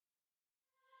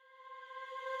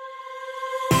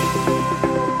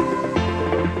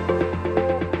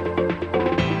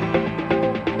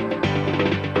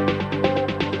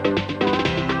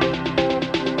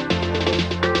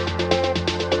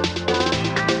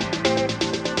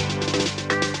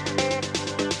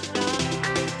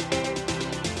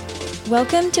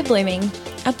Welcome to Blooming,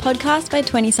 a podcast by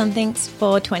 20-somethings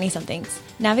for 20-somethings,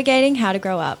 navigating how to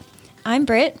grow up. I'm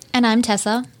Britt. And I'm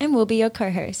Tessa. And we'll be your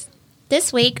co-hosts.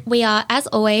 This week, we are, as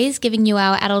always, giving you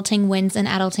our adulting wins and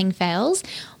adulting fails.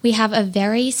 We have a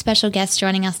very special guest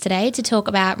joining us today to talk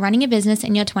about running a business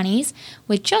in your 20s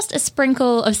with just a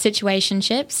sprinkle of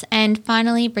situationships, and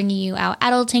finally bringing you our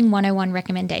adulting 101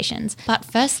 recommendations. But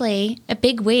firstly, a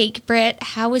big week. Britt,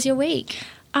 how was your week?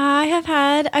 I have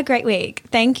had a great week.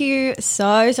 Thank you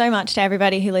so much to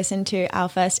everybody who listened to our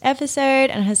first episode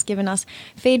and has given us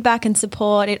feedback and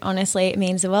support. It honestly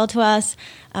means the world to us.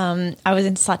 I was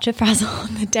in such a frazzle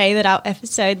on the day that our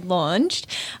episode launched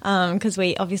because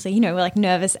we obviously, we're like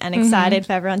nervous and excited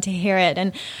for everyone to hear it.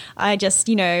 And I just,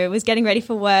 was getting ready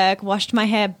for work, washed my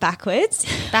hair backwards.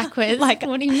 Backwards? Like,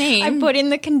 what do you mean? I put in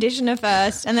the conditioner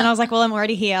first and then I was like, well, I'm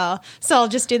already here, so I'll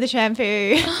just do the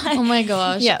shampoo. Oh my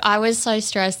gosh. Yep. I was so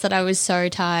stressed that I was so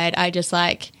tired. I just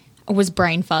was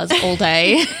brain fuzz all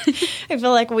day. I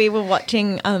feel like we were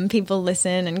watching people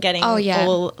listen and getting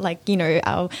all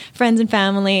our friends and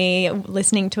family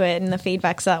listening to it and the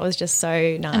feedback, so that was just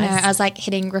so nice. I know, I was like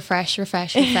hitting refresh.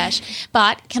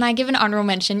 But can I give an honorable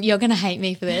mention? You're going to hate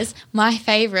me for this. My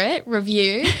favourite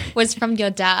review was from your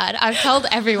dad. I've told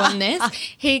everyone this.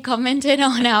 He commented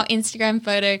on our Instagram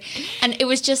photo and it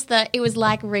was just it was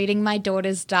like reading my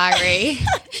daughter's diary.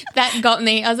 That got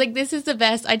me. I was like, this is the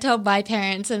best. I told my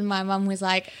parents and my mum was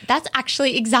like, that's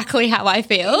actually exactly how I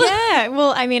feel. Yeah,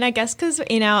 well, I mean, I guess because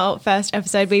in our first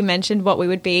episode we mentioned what we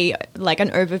would be, like an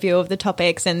overview of the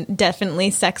topics, and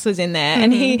definitely sex was in there.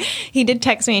 And he did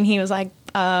text me and he was like,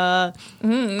 I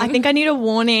think I need a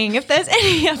warning if there's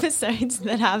any episodes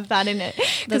that have that in it,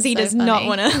 because he does not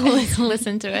want to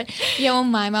listen to it. Yeah, well,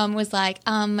 my mum was like,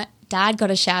 Dad got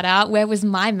a shout out. Where was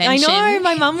my mention? I know.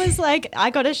 My mum was like, I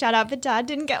got a shout out, but Dad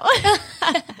didn't get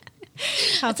one.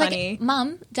 How it's funny. Like,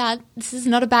 Mum, Dad, this is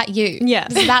not about you. Yeah.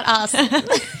 This is about us.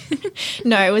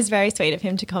 No, it was very sweet of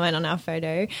him to comment on our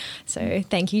photo. So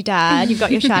thank you, Dad. You've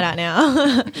got your shout out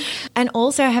now. And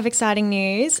also I have exciting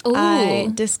news. Ooh. I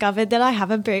discovered that I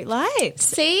have a boot light.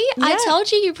 See? Yeah. I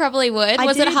told you probably would.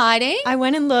 Was it hiding? I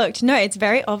went and looked. No, it's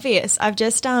very obvious. I've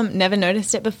just never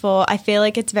noticed it before. I feel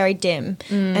like it's very dim.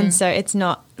 And so it's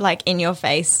not like in your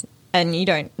face and you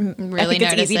don't really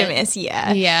notice it's easy to miss.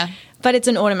 Yeah. Yeah. But it's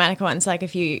an automatic one. So like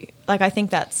I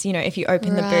think that's, if you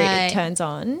open the boot, it turns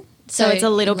on. So it's a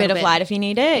little bit of light if you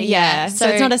need it. Yeah. So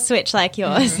it's not a switch like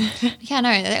yours. Yeah,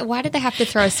 no. Why did they have to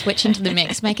throw a switch into the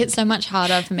mix? Make it so much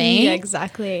harder for me. Yeah,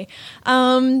 exactly.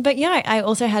 But yeah, I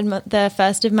also had the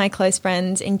first of my close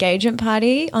friends' engagement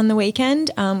party on the weekend,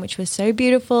 which was so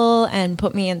beautiful and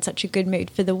put me in such a good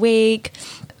mood for the week.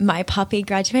 My puppy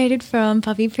graduated from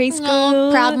puppy preschool.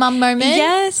 Oh, proud mum moment.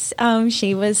 Yes.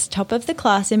 She was top of the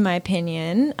class in my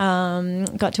opinion.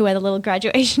 Got to wear the little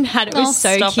graduation hat. It was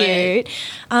so cute.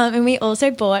 And we also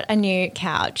bought a new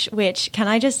couch, which, can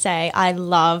I just say, I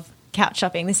love couch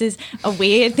shopping. This is a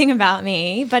weird thing about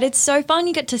me, but it's so fun.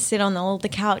 You get to sit on all the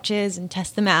couches and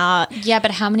test them out. Yeah, but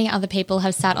how many other people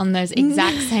have sat on those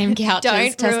exact same couches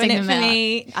Don't testing ruin it them for out?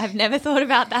 me. I've never thought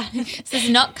about that. This is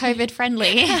not COVID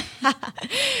friendly.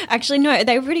 Actually, no,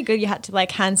 they were pretty good. You had to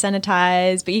hand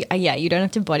sanitize, but you don't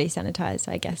have to body sanitize,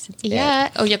 so I guess it's good. Yeah,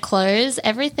 or your clothes,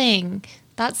 everything.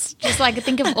 That's just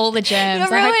think of all the germs.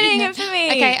 You're ruining it for me.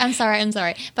 Okay, I'm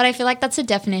sorry. But I feel like that's a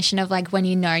definition of when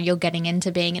you're getting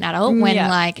into being an adult,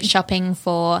 when shopping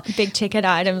for big ticket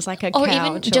items like a couch. Or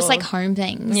even just home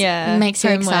things. Yeah. Makes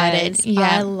you excited. Yeah.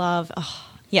 I love,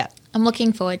 yeah. I'm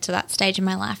looking forward to that stage in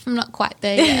my life. I'm not quite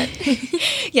there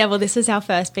yet. Yeah, well, this is our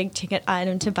first big ticket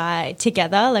item to buy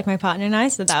together, like my partner and I.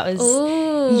 So that was,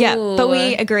 Ooh. Yeah, but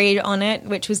we agreed on it,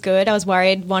 which was good. I was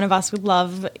worried one of us would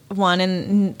love one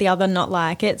and the other not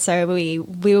like it. So we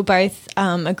were both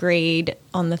agreed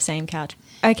on the same couch.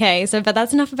 Okay, but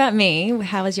that's enough about me.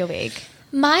 How was your week?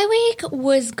 My week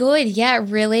was good. Yeah,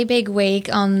 really big week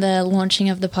on the launching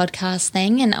of the podcast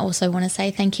thing. And I also want to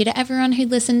say thank you to everyone who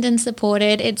listened and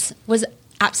supported. It was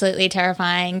absolutely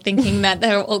terrifying thinking that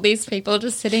there were all these people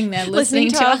just sitting there listening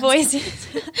to our voices.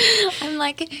 I'm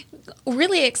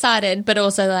really excited, but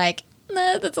also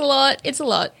no, that's a lot. It's a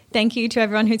lot. Thank you to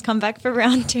everyone who's come back for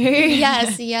round 2.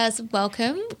 Yes.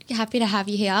 Welcome. Happy to have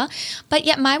you here. But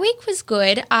yeah, my week was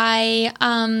good. I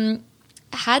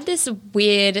had this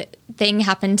weird thing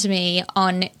happen to me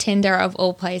on Tinder of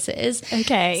all places.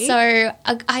 Okay. So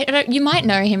you might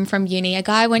know him from uni. A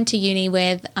guy I went to uni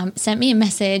with sent me a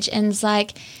message and was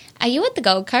like, "Are you at the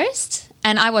Gold Coast?"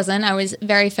 And I wasn't. I was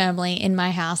very firmly in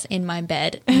my house, in my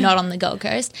bed, not on the Gold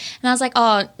Coast. And I was like,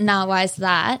 "Oh, no, why is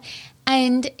that?"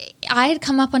 And I had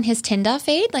come up on his Tinder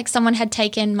feed, like someone had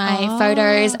taken my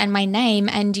photos and my name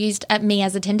and used me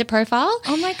as a Tinder profile.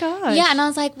 Oh my gosh. Yeah, and I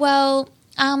was like, well,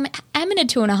 I'm in a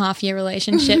 2.5-year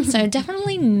relationship, so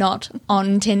definitely not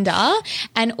on Tinder,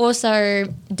 and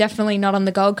also definitely not on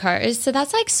the Gold Coast. So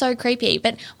that's like so creepy.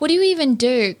 But what do you even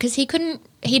do? Because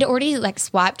he'd already like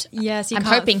swiped. Yes, I'm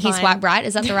hoping he swiped right.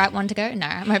 Is that the right one to go? No,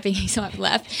 I'm hoping he swiped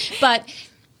left. But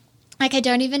like, I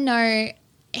don't even know.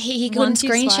 He couldn't Once you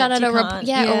screenshot swiped,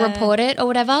 it or, or report it or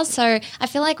whatever. So I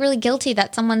feel like really guilty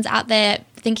that someone's out there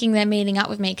thinking they're meeting up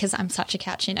with me because I'm such a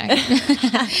catch, you know.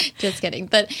 Just kidding.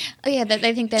 But that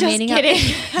they think they're meeting up.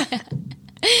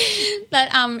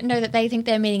 But no, that they think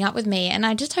they're meeting up with me, and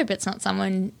I just hope it's not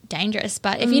someone dangerous.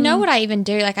 But if you know what I even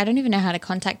do, like I don't even know how to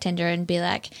contact Tinder and be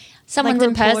like, someone's Like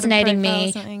impersonating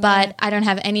me, but I don't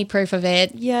have any proof of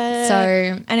it. Yeah.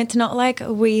 So, and it's not like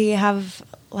we have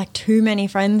like too many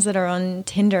friends that are on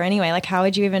Tinder anyway. Like, how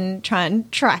would you even try and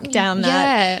track down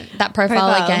that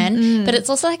profile again? But it's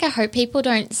also like I hope people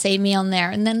don't see me on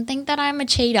there and then think that I'm a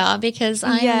cheater because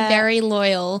I'm very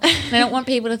loyal. And I don't want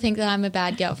people to think that I'm a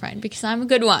bad girlfriend because I'm a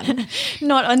good one.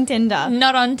 Not on Tinder.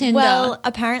 Not on Tinder. Well,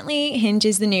 apparently Hinge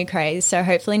is the new craze, so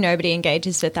hopefully nobody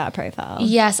engages with that profile.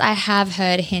 Yes, I have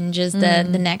heard Hinge is the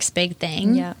next big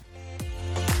thing. Yeah.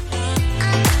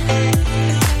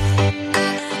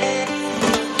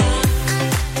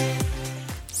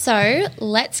 So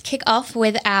let's kick off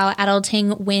with our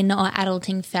adulting win or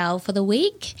adulting fail for the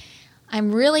week.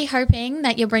 I'm really hoping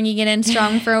that you're bringing it in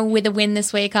strong with a win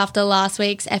this week after last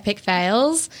week's epic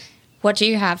fails. What do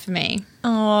you have for me?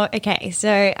 Oh, okay. So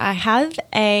I have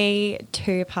a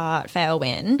 2-part fail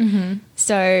win. Mm-hmm.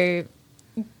 So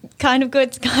kind of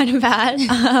good, kind of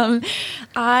bad.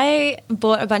 I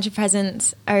bought a bunch of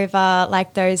presents over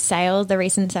like those sales, the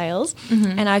recent sales,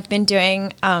 and I've been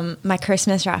doing my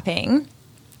Christmas wrapping.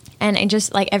 And it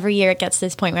just like every year it gets to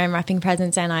this point where I'm wrapping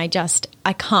presents and I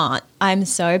can't. I'm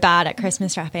so bad at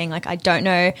Christmas wrapping. Like I don't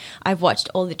know. I've watched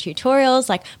all the tutorials.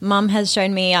 Like Mum has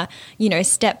shown me,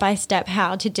 step by step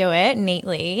how to do it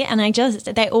neatly. And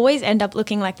they always end up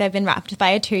looking like they've been wrapped by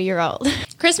a 2-year-old.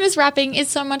 Christmas wrapping is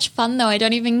so much fun though. I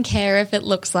don't even care if it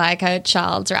looks like a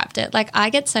child's wrapped it. Like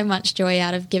I get so much joy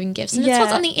out of giving gifts. And it's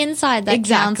what's on the inside that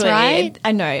counts, right?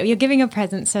 I know. You're giving a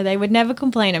present, so they would never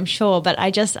complain, I'm sure. But I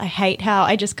hate how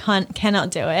I just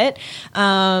cannot do it.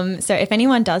 So if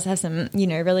anyone does have some,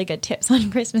 really good tips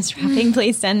on Christmas wrapping,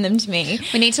 please send them to me.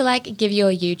 We need to like give you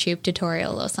a YouTube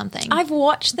tutorial or something. I've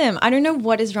watched them. I don't know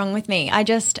what is wrong with me.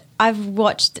 I've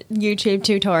watched YouTube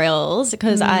tutorials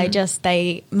because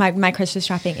my Christmas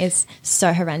wrapping is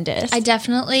so horrendous. I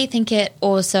definitely think it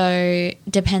also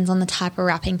depends on the type of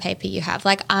wrapping paper you have.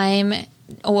 Like I'm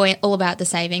all about the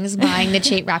savings, buying the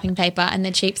cheap wrapping paper, and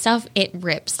the cheap stuff, it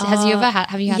rips. Have you had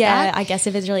that? Yeah, I guess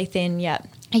if it's really thin, yeah.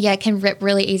 Yeah, it can rip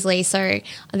really easily. So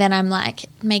then I'm like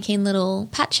making little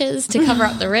patches to cover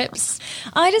up the rips.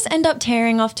 I just end up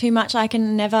tearing off too much. I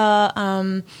can never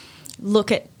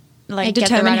look at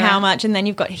determine how much, and then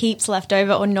you've got heaps left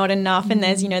over or not enough, and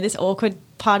there's this awkward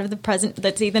part of the present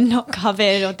that's either not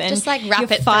covered or then just like wrap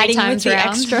you're it fighting 3 times with around. The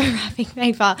extra wrapping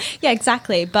paper. Yeah,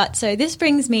 exactly. But so this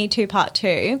brings me to part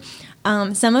 2.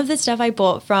 Some of the stuff I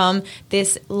bought from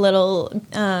this little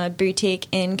boutique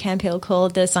in Camp Hill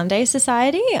called the Sunday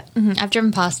Society. Mm-hmm. I've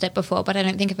driven past it before, but I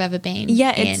don't think I've ever been.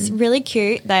 Yeah, it's really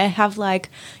cute. They have like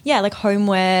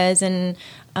homewares and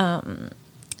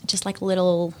just like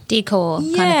little decor kind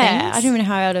of things. I don't even know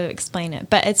how to explain it,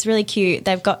 but it's really cute.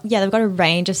 They've got a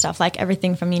range of stuff, like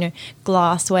everything from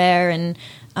glassware and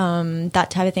that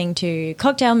type of thing to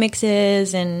cocktail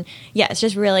mixes, and it's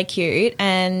just really cute.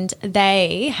 And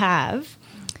they have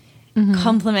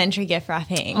complimentary gift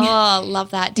wrapping. Oh,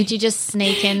 love that. Did you just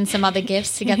sneak in some other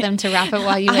gifts to get them to wrap it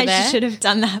while you were there? I should have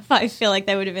done that, but I feel like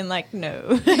they would have been like,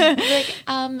 no.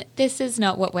 This is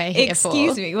not what we're here for.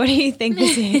 Excuse me, what do you think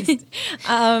this is?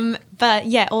 But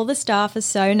yeah, all the staff are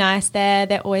so nice there.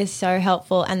 They're always so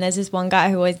helpful. And there's this one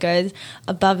guy who always goes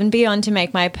above and beyond to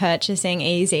make my purchasing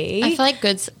easy. I feel like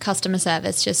good customer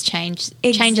service just changes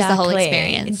the whole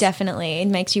experience. Definitely. It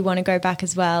makes you want to go back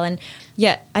as well. And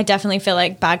yeah, I definitely feel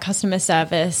like bad customer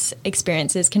service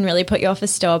experiences can really put you off a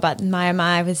store, but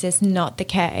my was just not the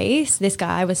case. This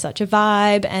guy was such a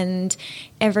vibe, and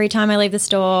every time I leave the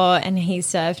store and he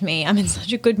served me, I'm in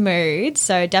such a good mood.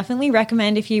 So definitely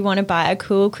recommend if you want to buy a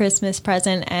cool Christmas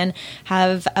present and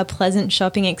have a pleasant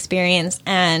shopping experience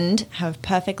and have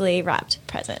perfectly wrapped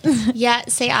presents. Yeah,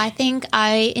 see, I think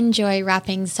I enjoy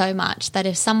wrapping so much that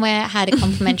if somewhere had a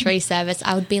complimentary service,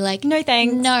 I would be like, no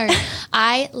thanks. No,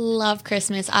 I love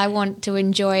Christmas. I want to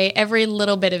enjoy every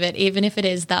little bit of it, even if it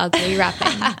is the ugly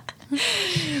wrapping.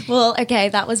 Well, okay,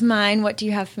 that was mine. What do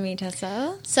you have for me,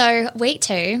 Tessa? So week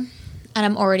 2, and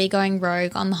I'm already going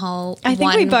rogue on the whole. I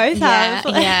think we both have.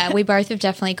 Yeah, we both have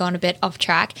definitely gone a bit off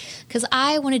track because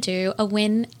I want to do a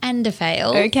win and a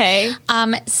fail. Okay.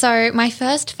 So my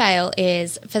first fail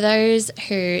is, for those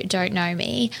who don't know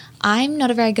me, I'm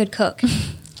not a very good cook.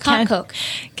 Can't cook.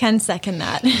 Can second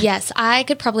that. Yes, I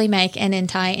could probably make an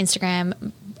entire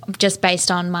Instagram just based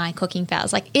on my cooking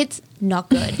fails. Like, it's not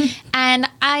good. And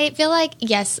I feel like,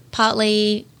 yes,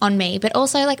 partly on me, but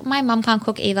also, like, my mum can't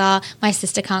cook either. My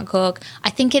sister can't cook. I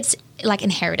think it's, like,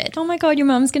 inherited. Oh, my God, your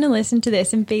mum's going to listen to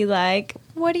this and be like,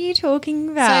 what are you talking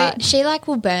about? So she, like,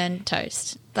 will burn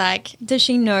toast. Like, does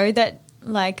she know that,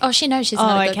 like... Oh, she knows she's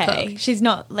not a good cook. She's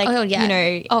not, like, you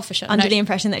know... for sure. Under the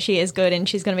impression that she is good and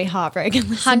she's going to be heartbroken.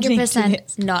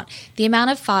 100% not. The amount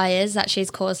of fires that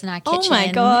she's caused in our kitchen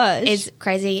my gosh. is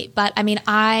crazy. But, I mean,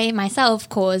 I myself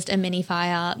caused a mini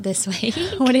fire this week.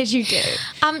 What did you do?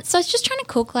 So I was just trying to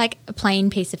cook, like, a plain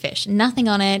piece of fish. Nothing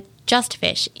on it, just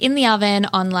fish. In the oven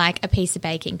on, like, a piece of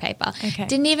baking paper. Okay.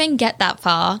 Didn't even get that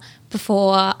far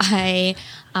before I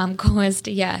caused,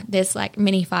 this, like,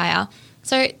 mini fire.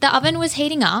 So the oven was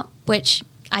heating up, which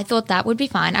I thought that would be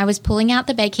fine. I was pulling out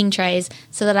the baking trays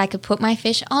so that I could put my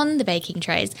fish on the baking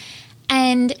trays.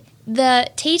 And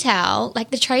the tea towel, like,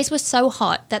 the trays were so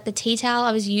hot that the tea towel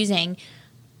I was using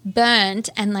burnt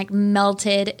and, like,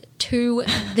 melted to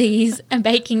these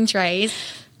baking trays,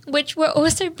 which were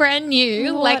also brand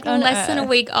new, like less than a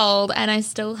week old, and I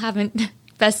still haven't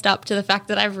fessed up to the fact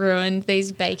that I've ruined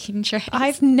these baking trays.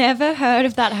 I've never heard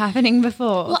of that happening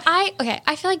before. Well,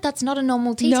 I feel like that's not a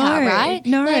normal tea towel, right?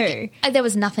 No. Like, there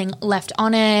was nothing left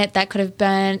on it that could have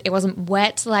burnt. It wasn't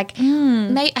wet. Like,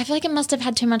 I feel like it must have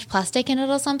had too much plastic in it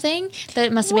or something. That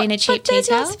it must have been a cheap tea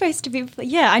towel. Not supposed to be.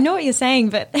 Yeah, I know what you're saying,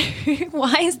 but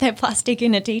why is there plastic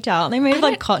in a tea towel? They made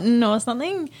like cotton or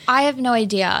something. I have no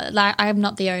idea. Like, I am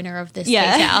not the owner of this tea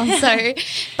towel. So,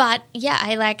 but yeah,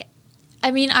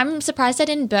 I'm surprised I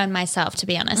didn't burn myself, to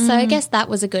be honest. So I guess that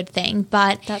was a good thing.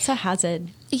 But that's a hazard.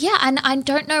 Yeah, and I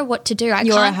don't know what to do.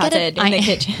 You're a hazard in the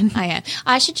kitchen. I am.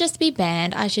 I should just be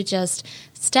banned. I should just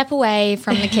step away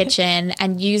from the kitchen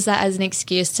and use that as an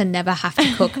excuse to never have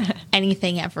to cook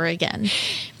anything ever again.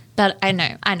 But I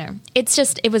know.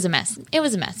 It was a mess.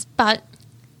 But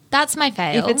that's my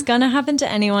fail. If it's going to happen to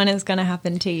anyone, it's going to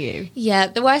happen to you. Yeah,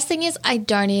 the worst thing is I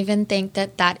don't even think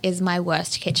that is my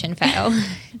worst kitchen fail.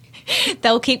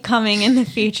 They'll keep coming in the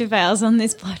future fails on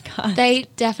this podcast. They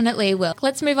definitely will.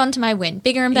 Let's move on to my win.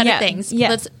 Bigger and better things. Yeah.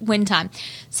 Let's win time.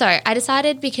 So I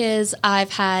decided, because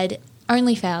I've had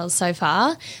only fails so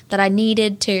far, that I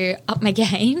needed to up my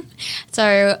game.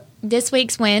 So this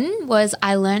week's win was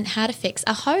I learned how to fix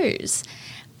a hose,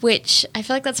 which I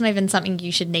feel like that's not even something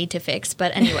you should need to fix.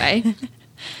 But anyway,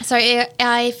 so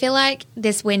I feel like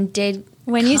this win did...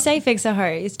 When you say fix a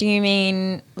hose, do you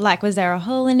mean, like, was there a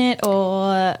hole in it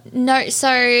or... No,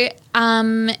 so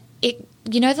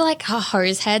you know the, like, a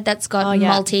hose head that's got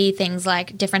multi things,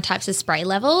 like different types of spray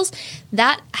levels?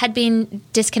 That had been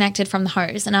disconnected from the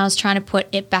hose and I was trying to put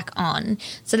it back on.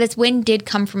 So this win did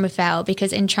come from a fail,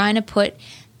 because in trying to put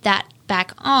that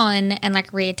back on and,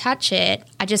 like, reattach it,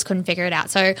 I just couldn't figure it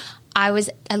out. So I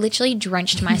literally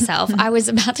drenched myself. I was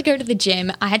about to go to the gym.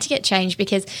 I had to get changed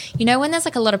because, you know, when there's,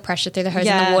 like, a lot of pressure through the hose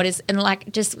and the waters, and, like,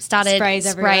 just started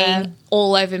spraying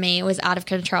all over me. It was out of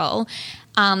control.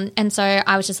 And so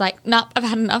I was just like, nope, I've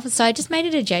had enough. So I just made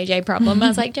it a JJ problem. I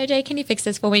was like, JJ, can you fix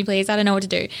this for me, please? I don't know what to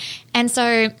do. And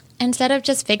so instead of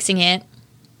just fixing it,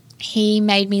 he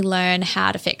made me learn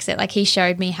how to fix it. Like, he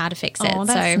showed me how to fix it. Oh,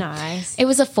 that's nice. It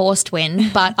was a forced win,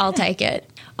 but I'll take it.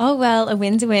 Oh, well, a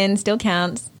win's a win. Still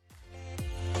counts.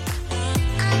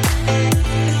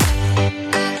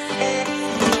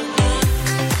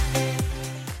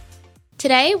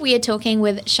 Today, we are talking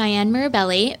with Cheyenne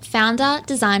Mirabelli, founder,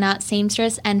 designer,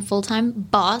 seamstress, and full-time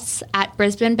boss at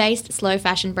Brisbane-based slow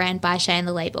fashion brand By Cheyenne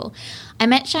The Label. I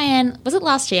met Cheyenne, was it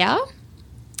last year?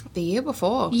 The year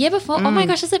before. Oh my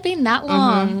gosh, has it been that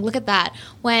long? Look at that.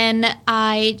 When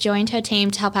I joined her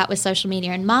team to help out with social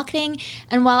media and marketing.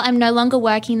 And while I'm no longer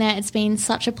working there, it's been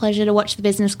such a pleasure to watch the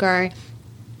business grow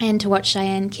and to watch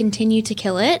Cheyenne continue to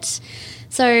kill it.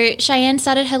 So Cheyenne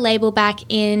started her label back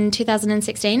in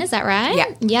 2016, is that right?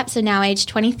 Yeah. Yep, so now aged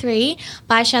 23.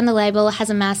 By Cheyenne The Label has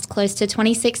amassed close to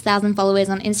 26,000 followers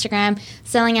on Instagram.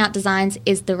 Selling out designs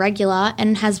is the regular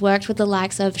and has worked with the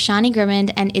likes of Shani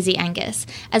Grimmond and Izzy Angus,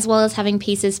 as well as having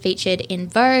pieces featured in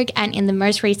Vogue and in the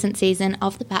most recent season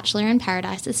of The Bachelor in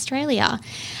Paradise Australia.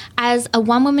 As a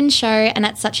one-woman show and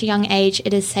at such a young age,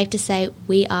 it is safe to say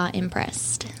we are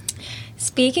impressed.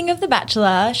 Speaking of The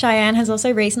Bachelor, Cheyenne has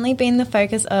also recently been the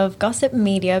focus of gossip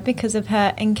media because of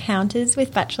her encounters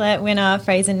with Bachelorette winner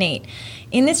Fraser Neat.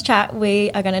 In this chat,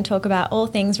 we are going to talk about all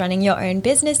things running your own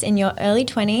business in your early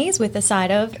 20s with a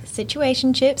side of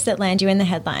situationships that land you in the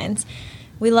headlines.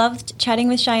 We loved chatting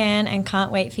with Cheyenne and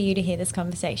can't wait for you to hear this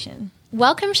conversation.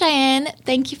 Welcome, Cheyenne.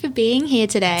 Thank you for being here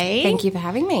today. Thank you for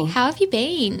having me. How have you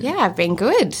been? Yeah, I've been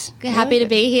good. Happy to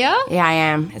be here? Yeah, I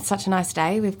am. It's such a nice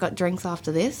day. We've got drinks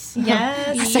after this.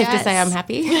 Yes. Safe to say I'm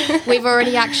happy. We've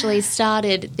already actually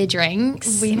started the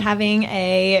drinks.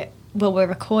 We're we're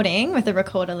recording with a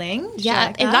recorderling. Yeah,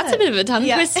 Like and that's a bit of a tongue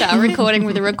twister, recording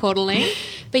with a recorderling.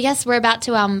 But yes, we're about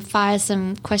to fire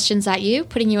some questions at you,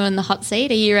 putting you in the hot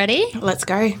seat. Are you ready? Let's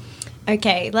go.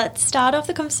 Okay, let's start off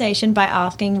the conversation by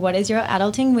asking what is your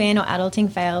adulting win or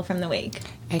adulting fail from the week?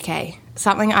 Okay,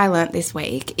 something I learnt this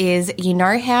week is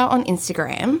how on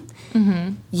Instagram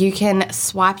you can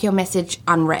swipe your message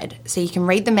unread. So you can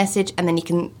read the message and then you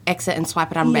can exit and swipe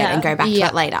it unread and go back to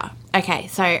it later. Okay,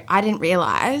 so I didn't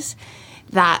realise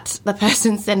that the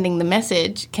person sending the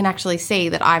message can actually see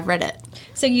that I've read it.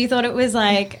 So you thought it was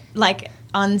like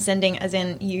unsending as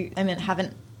in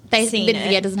haven't seen The it.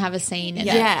 video doesn't have a scene in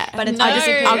it. Yeah, but it's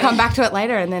I'll come back to it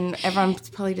later and then everyone's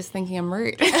probably just thinking I'm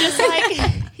rude. Just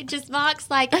like it just marks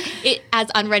like it as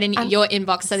unread in your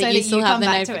inbox so that you still have the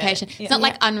notification. It's not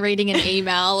like unreading an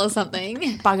email or something.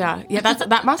 Bugger. Yeah,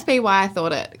 that must be why I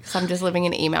thought it, because I'm just living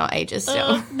in email ages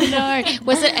still. No.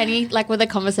 Was it any, were the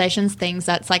conversations things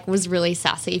that's was really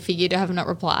sassy for you to have not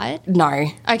replied? No.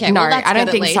 Okay, no, well, that's I don't good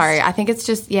at think least. so. I think it's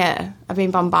just, I've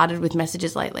been bombarded with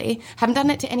messages lately. Haven't done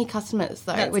it to any customers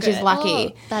though, which is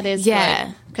lucky. Oh, that is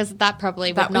good. Because that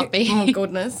probably would not be. Oh,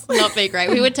 goodness. Not be great.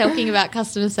 We were talking about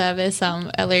customer service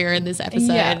earlier in this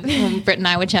episode when Britt and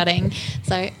I were chatting.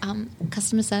 So,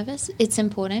 customer service, it's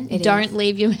important. Don't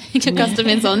leave your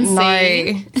customers on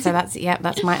scene. No. So that's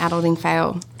my adulting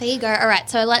fail. There you go. All right.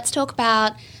 So let's talk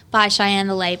about By Cheyenne,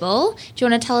 the label. Do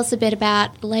you want to tell us a bit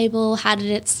about the label? How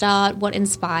did it start? What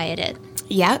inspired it?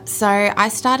 Yeah, so I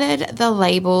started the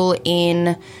label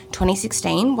in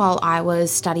 2016 while I was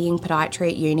studying podiatry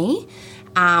at uni.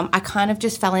 I kind of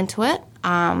just fell into it.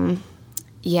 I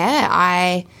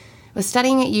was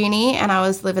studying at uni and I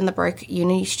was living the broke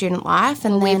uni student life.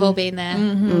 And We've all been there.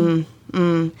 and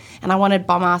I wanted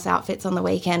bomb-ass outfits on the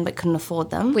weekend but couldn't afford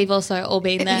them. We've also all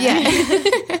been there. Yeah.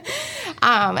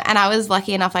 And I was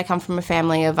lucky enough, I come from a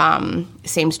family of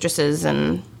seamstresses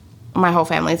and my whole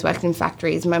family's worked in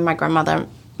factories. My grandmother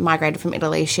migrated from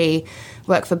Italy. She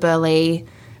worked for Burley.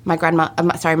 My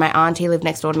auntie lived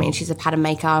next door to me and she's a pattern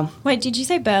maker. Wait, did you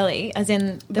say Burley? As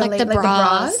in the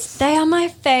bras? They are my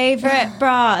favourite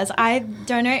bras. I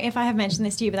don't know if I have mentioned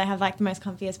this to you, but they have the most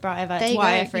comfiest bra ever. It's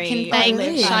wire free. You can thank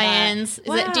Cheyenne's.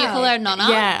 Do you call her Nonna?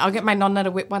 Yeah, I'll get my Nonna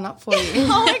to whip one up for you.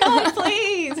 Oh my God,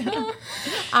 please.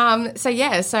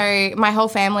 So my whole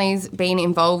family's been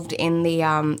involved in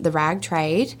the rag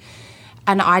trade.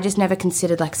 And I just never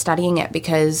considered studying it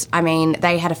because,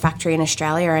 they had a factory in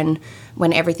Australia and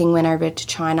when everything went over to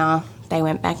China, they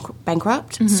went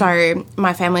bankrupt. Mm-hmm. So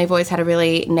my family have always had a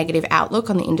really negative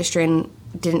outlook on the industry and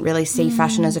didn't really see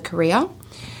fashion as a career.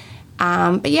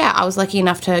 I was lucky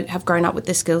enough to have grown up with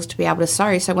the skills to be able to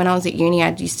sew. So when I was at uni,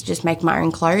 I used to just make my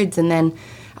own clothes and then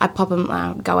I'd pop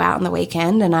them, go out on the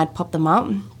weekend and I'd pop them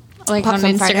up. Pop on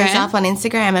some Instagram. photos up on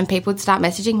Instagram and people would start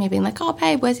messaging me being like, oh,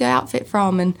 babe, where's your outfit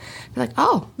from? And I'd be like,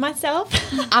 oh. Myself?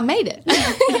 I made it.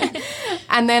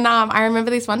 And then I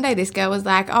remember this one day, this girl was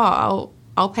like, oh,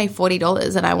 I'll pay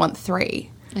 $40 and I want 3.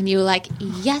 And you were like,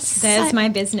 yes. There's my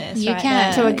business. You right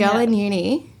can. there. To a girl in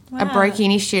uni, a broke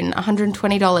uni student,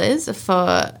 $120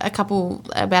 for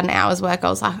about an hour's work. I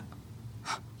was like,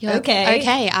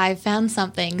 okay, I found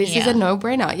something. This is a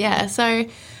no-brainer. Yeah. So,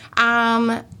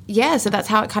 so that's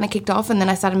how it kind of kicked off. And then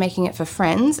I started making it for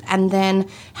friends. And then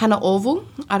Hannah Orville,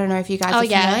 I don't know if you guys are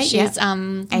familiar. She's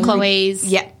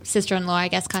Chloe's sister-in-law, I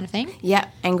guess, kind of thing. Yeah,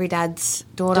 Angry Dad's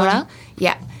daughter.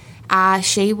 Yeah.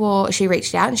 She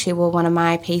reached out and she wore one of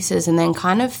my pieces. And then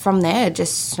kind of from there, it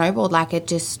just snowballed.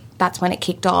 That's when it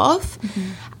kicked off.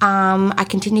 Mm-hmm. I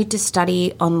continued to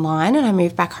study online and I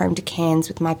moved back home to Cairns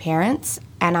with my parents.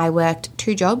 And I worked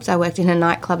 2 jobs. I worked in a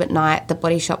nightclub at night, the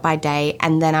Body Shop by day,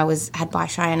 and then I had By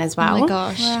Cheyenne as well. Oh, my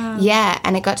gosh. Wow. Yeah,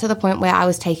 and it got to the point where I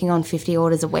was taking on 50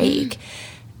 orders a week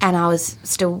and I was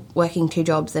still working 2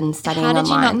 jobs and studying online. How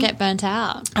did you not get burnt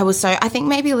out? I think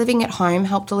maybe living at home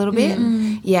helped a little bit.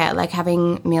 Yeah,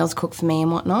 having meals cooked for me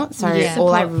and whatnot. So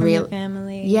all I really,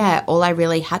 family. Yeah, all I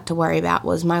really had to worry about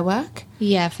was my work.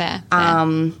 Yeah, fair.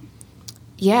 I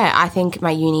think my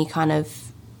uni kind of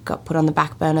got put on the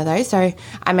back burner though. So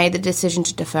I made the decision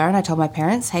to defer and I told my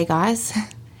parents, hey guys,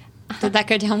 Did that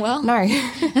go down well? No.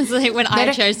 It's like when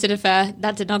I chose to defer,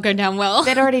 that did not go down well.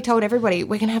 They'd already told everybody,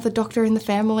 we're going to have the doctor in the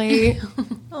family.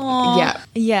 Yeah.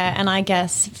 Yeah, and I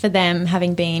guess for them,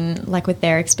 having been, like, with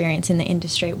their experience in the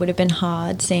industry, it would have been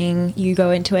hard seeing you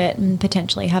go into it and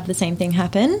potentially have the same thing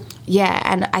happen. Yeah,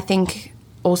 and I think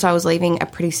also I was leaving a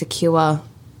pretty secure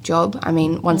job. I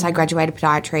mean, once I graduated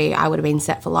podiatry, I would have been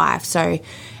set for life. So,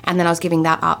 and then I was giving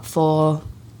that up for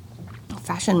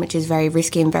fashion, which is very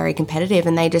risky and very competitive.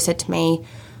 And they just said to me,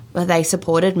 well, they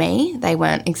supported me. They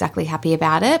weren't exactly happy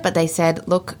about it, but they said,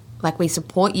 look, like, we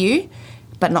support you,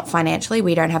 but not financially.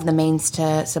 We don't have the means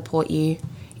to support you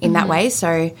in that way.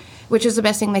 So, which was the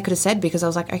best thing they could have said, because I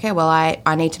was like, okay, well,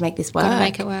 I need to make this work. Gotta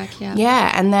make it work, yeah.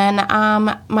 Yeah, and then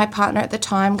my partner at the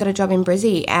time got a job in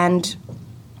Brizzy, and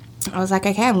I was like,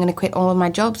 okay, I'm going to quit all of my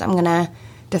jobs. I'm going to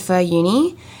defer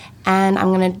uni, and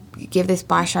I'm going to give this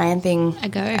By Cheyenne thing a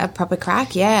go, a proper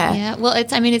crack. Yeah. Yeah. Well,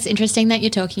 it's interesting that you're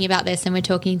talking about this, and we're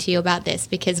talking to you about this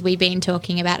because we've been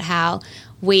talking about how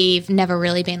we've never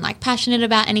really been, like, passionate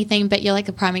about anything, but you're like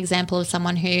a prime example of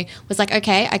someone who was like,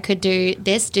 okay, I could do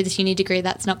this uni degree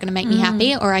that's not going to make me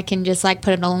happy, or I can just, like,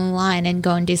 put it all on the line and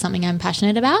go and do something I'm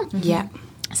passionate about. Yeah.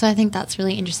 So I think that's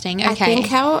really interesting. Okay. I think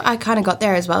how I kind of got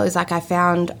there as well is, like, I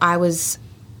found I was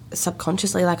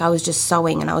subconsciously, like, I was just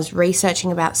sewing, and I was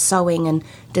researching about sewing and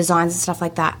designs and stuff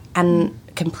like that, and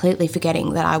completely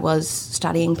forgetting that I was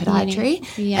studying podiatry.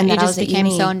 Yeah, and you that I just was at became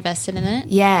uni. so invested in it.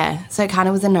 Yeah, so it kind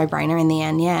of was a no-brainer in the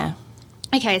end, yeah.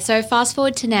 Okay, so fast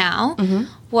forward to now.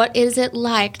 What is it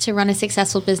like to run a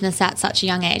successful business at such a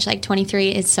young age? Like, 23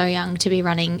 is so young to be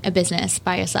running a business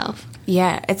by yourself.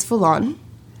 Yeah, it's full on.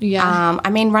 Yeah.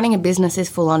 I mean, running a business is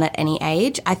full on at any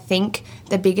age. I think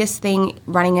the biggest thing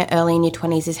running it early in your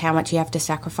 20s is how much you have to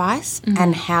sacrifice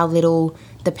and how little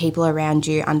the people around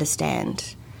you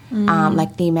understand.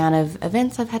 Like the amount of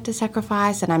events I've had to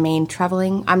sacrifice, and I mean,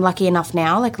 traveling. I'm lucky enough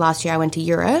now, like last year I went to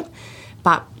Europe,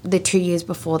 but the 2 years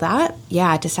before that, yeah,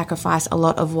 I had to sacrifice a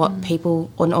lot of what people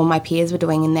and all my peers were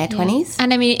doing in their 20s.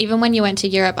 And I mean, even when you went to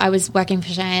Europe, I was working for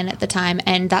Cheyenne at the time,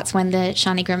 and that's when the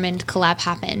Shani Grimond collab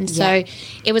happened. So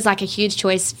it was like a huge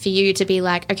choice for you to be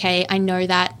like, okay, I know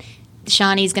that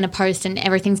Shani's going to post and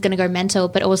everything's going to go mental,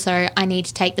 but also I need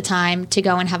to take the time to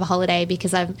go and have a holiday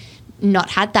because I've not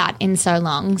had that in so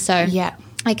long. So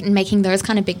like, making those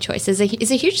kind of big choices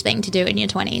is a huge thing to do in your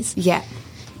 20s. Yeah,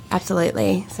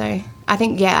 absolutely. So I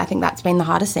think that's been the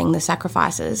hardest thing, the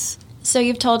sacrifices. So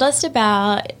you've told us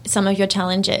about some of your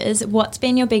challenges. What's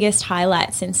been your biggest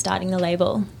highlight since starting the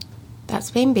label? That's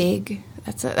been big.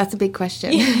 That's a big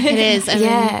question. It is. I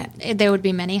Yeah. mean, there would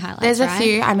be many highlights, There's a right?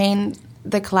 few. I mean,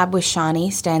 the collab with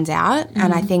Shani stands out,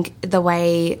 and I think the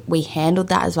way we handled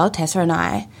that as well, Tessa and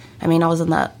I mean, I was on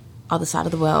the other side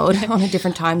of the world on a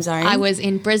different time zone. I was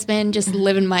in Brisbane just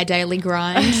living my daily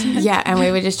grind. Yeah, and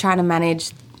we were just trying to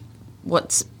manage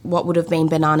what would have been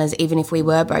bananas, even if we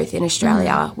were both in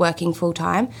Australia working full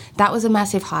time. That was a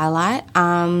massive highlight.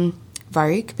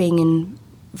 Vogue, being in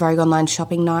Vogue Online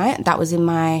Shopping Night, that was in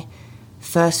my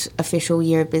first official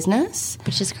year of business.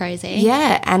 Which is crazy.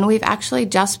 Yeah, and we've actually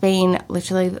just been,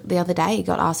 literally the other day,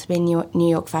 got asked to be in New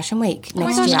York Fashion Week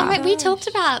next year. Oh my gosh, we talked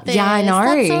about this. Yeah, I know.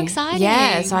 That's so exciting.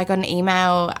 Yeah, so I got an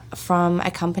email from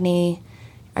a company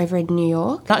over in New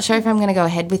York. Not sure if I'm going to go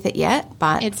ahead with it yet,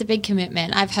 but It's a big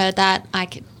commitment. I've heard that,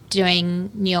 like, doing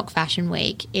New York Fashion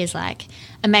Week is, like,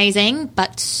 amazing,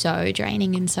 but so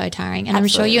draining and so tiring. And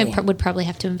Absolutely. I'm sure you would probably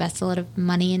have to invest a lot of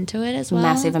money into it as well.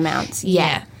 massive amounts.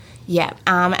 Yeah.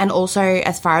 And also,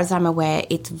 as far as I'm aware,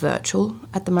 it's virtual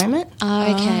at the moment.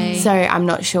 Oh, okay. So I'm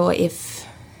not sure if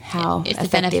the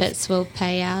effective. benefits will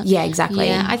pay out. Yeah, exactly.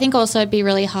 Yeah, I think also it'd be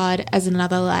really hard as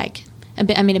another, like, a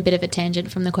bit of a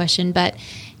tangent from the question, but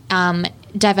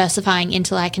diversifying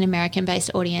into, like, an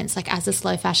American-based audience, like, as a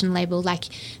slow fashion label, like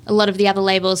a lot of the other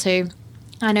labels who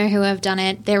I know who have done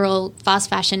it, they're all fast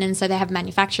fashion, and so they have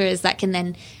manufacturers that can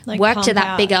then, like, work to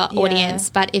that bigger audience.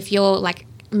 But if you're, like,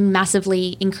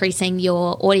 massively increasing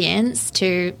your audience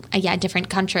to a different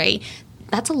country,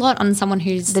 that's a lot on someone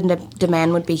who's... The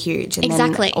demand would be huge. And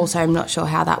Exactly. Then also, I'm not sure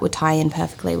how that would tie in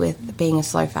perfectly with being a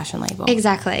slow fashion label.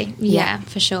 Exactly. Yeah,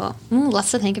 for sure.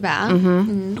 Lots to think about.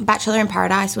 Bachelor in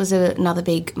Paradise was another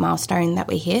big milestone that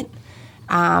we hit.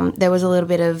 There was a little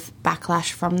bit of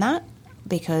backlash from that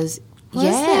because... Was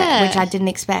there? Which I didn't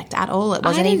expect at all. It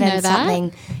wasn't didn't even know that.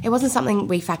 something... It wasn't something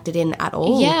we factored in at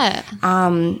all. Yeah.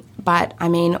 But, I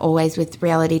mean, always with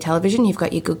reality television, you've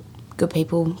got your good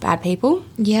people, bad people.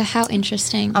 Yeah, how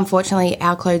interesting. Unfortunately,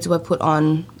 our clothes were put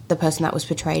on the person that was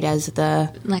portrayed as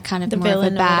the Like kind of The more of a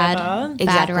villain or bad whatever.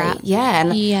 exactly rap. yeah.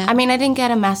 And Yeah. I mean, I didn't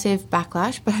get a massive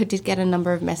backlash, but I did get a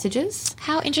number of messages.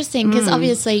 How interesting, because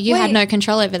obviously you had Wait. no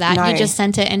control over that. No. You just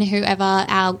sent it, and whoever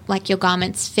your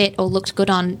garments fit or looked good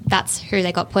on, that's who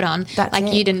they got put on. That's like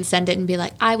it. you didn't send it and be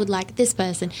like, I would like this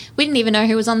person. We didn't even know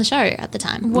who was on the show at the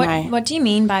time. No. What do you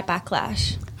mean by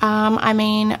backlash? I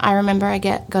mean, I remember I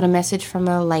got a message from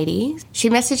a lady. She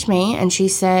messaged me and she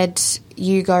said,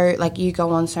 you go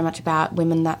on so much about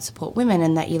women that support women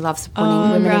and that you love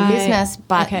supporting women right. in business,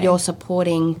 but Okay. you're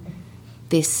supporting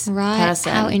this Right.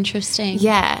 person. How interesting.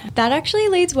 Yeah. That actually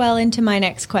leads well into my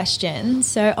next question.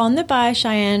 So, on the By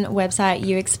Cheyenne website,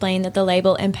 you explain that the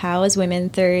label empowers women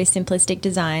through simplistic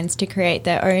designs to create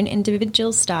their own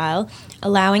individual style,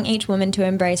 allowing each woman to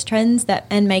embrace trends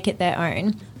and make it their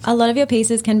own. A lot of your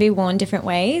pieces can be worn different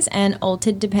ways and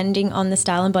altered depending on the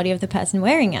style and body of the person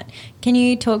wearing it. Can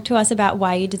you talk to us about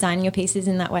why you design your pieces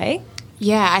in that way?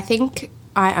 Yeah, I think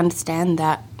I understand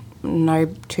that no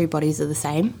two bodies are the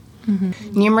same.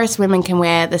 Numerous women can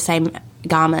wear the same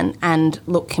garment and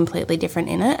look completely different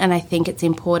in it, and I think it's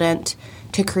important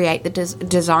to create the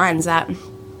designs that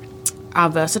are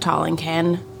versatile and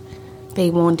can be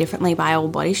worn differently by all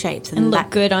body shapes And look that,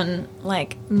 good on,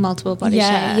 like, Multiple body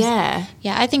Yeah. shapes. Yeah,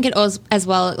 Yeah, I think it as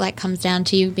well, it like comes down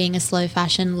to you being a slow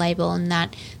fashion label, and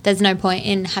that there's no point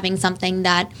in having something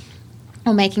that,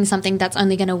 or making something that's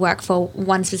only going to work for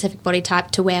one specific body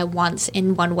type to wear once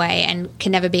in one way and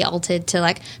can never be altered to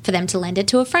like for them to lend it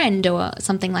to a friend or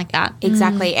something like that.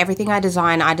 exactly. Everything I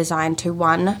design to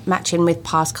one match in with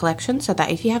past collections, so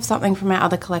that if you have something from our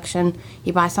other collection,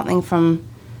 you buy something from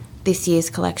this year's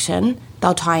collection,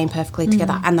 they'll tie in perfectly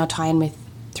together, and they'll tie in with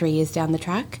 3 years down the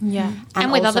track. yeah.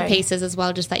 And with other also- pieces as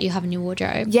well, just that you have in your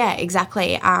wardrobe. Yeah,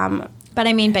 exactly. But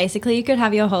I mean, basically, you could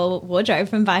have your whole wardrobe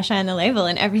from By Cheyenne the label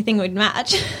and everything would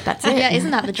match. That's it. Yeah,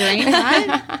 isn't that the dream,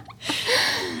 right?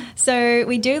 So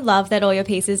we do love that all your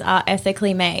pieces are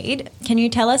ethically made. Can you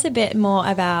tell us a bit more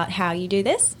about how you do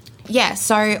this? Yeah,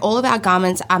 so all of our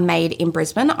garments are made in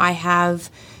Brisbane. I have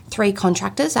 3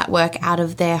 contractors that work out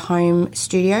of their home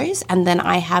studios, and then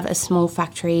I have a small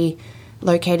factory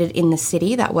located in the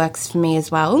city that works for me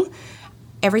as well.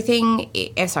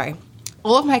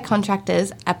 All of my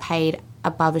contractors are paid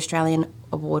above Australian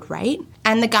award rate,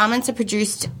 and the garments are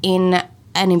produced in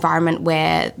an environment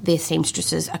where the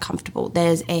seamstresses are comfortable.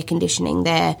 There's air conditioning.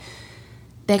 They're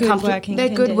Good working They're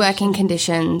good working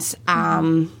conditions.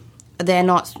 They're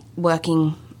not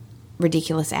working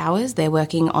ridiculous hours. They're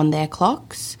working on their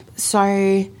clocks. So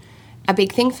a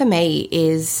big thing for me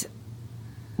is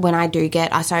when I do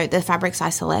so the fabrics I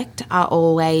select are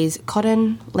always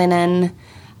cotton, linen.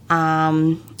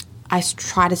 I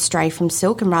try to stray from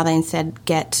silk and rather instead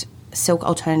get silk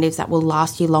alternatives that will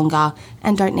last you longer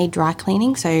and don't need dry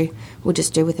cleaning. So we'll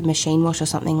just do with a machine wash or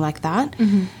something like that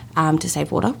to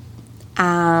save water.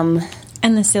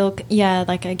 And the silk,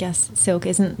 I guess silk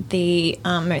isn't the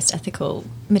most ethical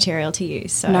material to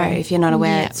use. So No, if you're not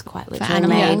aware, Yeah. it's quite For literally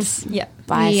made animals. Yeah.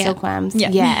 by Yeah. silkworms.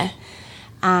 Yeah. Yeah.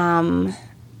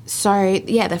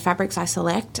 The fabrics I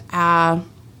select are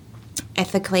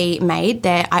ethically made.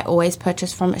 I always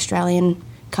purchase from Australian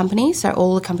companies. So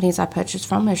all the companies I purchase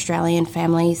from are Australian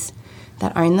families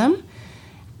that own them.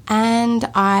 And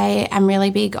I am really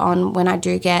big on when I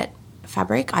do get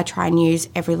fabric, I try and use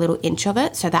every little inch of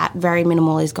it so that very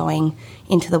minimal is going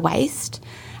into the waste.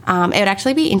 It would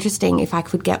actually be interesting if I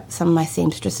could get some of my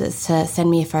seamstresses to send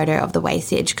me a photo of the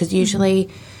wastage, because usually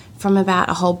from about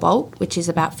a whole bolt, which is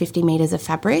about 50 metres of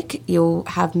fabric, you'll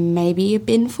have maybe a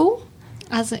bin full.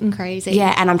 That's crazy.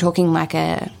 Yeah, and I'm talking like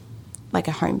a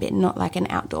home bin, not like an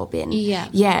outdoor bin. Yeah.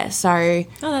 Yeah, so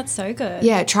Oh, that's so good.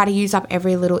 yeah, try to use up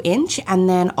every little inch, and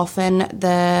then often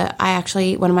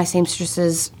one of my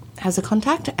seamstresses has a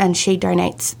contact and she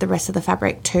donates the rest of the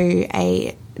fabric to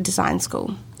a design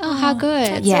school. Oh, how good.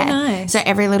 That's Yeah. so nice. So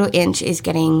every little inch is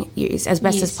getting used as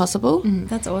best as possible.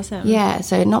 That's awesome. Yeah,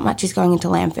 so not much is going into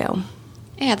landfill.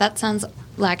 Yeah, that sounds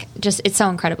like it's so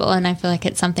incredible, and I feel like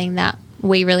it's something that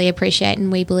we really appreciate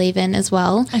and we believe in as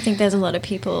well. I think there's a lot of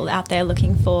people out there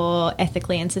looking for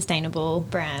ethically and sustainable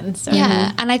brands. So.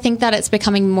 Yeah, and I think that it's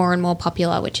becoming more and more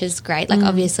popular, which is great. Like,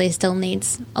 obviously, still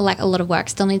needs a lot of work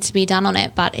still needs to be done on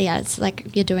it, but yeah, it's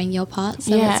like you're doing your part.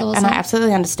 So Yeah, it's awesome. and I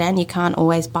absolutely understand you can't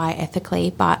always buy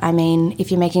ethically, but I mean,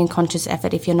 if you're making a conscious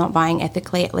effort, if you're not buying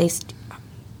ethically, at least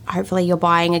hopefully you're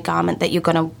buying a garment that you're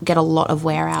going to get a lot of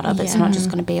wear out of. It's not just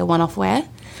going to be a one-off wear.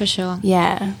 For sure.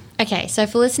 Yeah. Okay, so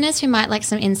for listeners who might like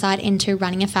some insight into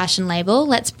running a fashion label,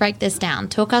 let's break this down.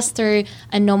 Talk us through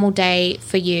a normal day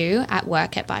for you at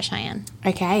work at By Cheyenne.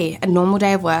 Okay, a normal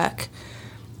day of work.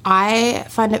 I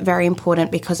find it very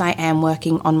important because I am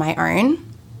working on my own.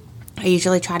 I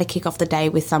usually try to kick off the day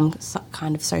with some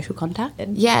kind of social contact.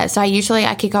 Yeah, so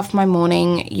I kick off my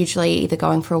morning usually either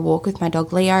going for a walk with my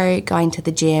dog Leo, going to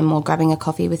the gym or grabbing a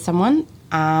coffee with someone.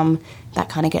 That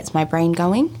kind of gets my brain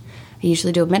going. I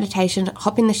usually do a meditation,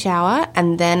 hop in the shower,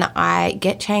 and then I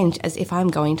get changed as if I'm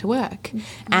going to work.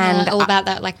 And all about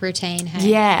that like routine. Hey?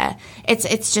 Yeah,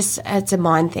 it's a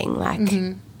mind thing. Like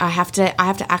I have to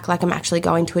act like I'm actually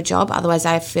going to a job. Otherwise,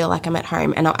 I feel like I'm at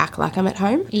home, and I'll act like I'm at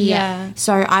home. Yeah.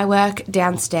 So I work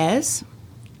downstairs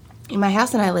in my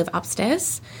house, and I live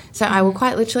upstairs. So I will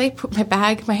quite literally put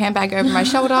my handbag over my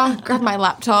shoulder, grab my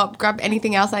laptop, grab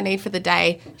anything else I need for the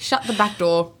day, shut the back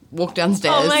door, walk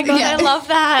downstairs. Oh my God, Yeah. I love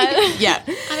that. Yeah.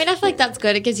 I mean, I feel like that's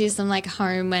good. It gives you some like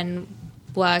home and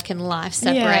work and life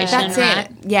separation, That's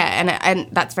right? it. Yeah, and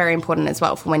that's very important as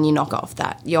well for when you knock off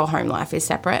that your home life is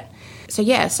separate. So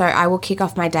yeah, so I will kick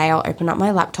off my day. I'll open up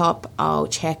my laptop. I'll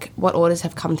check what orders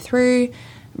have come through,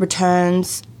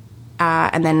 returns,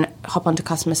 and then hop onto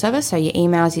customer service. So your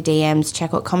emails, your DMs,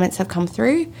 check what comments have come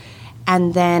through.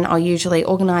 And then I'll usually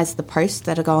organise the posts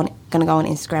that are going to go on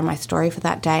Instagram, my story for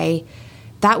that day.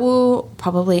 That will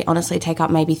probably honestly take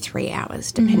up maybe 3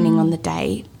 hours depending on the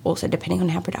day, also depending on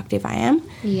how productive I am.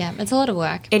 Yeah, it's a lot of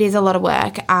work. It is a lot of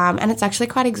work, and it's actually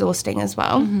quite exhausting as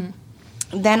well.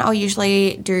 Then I'll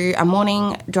usually do a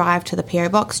morning drive to the PO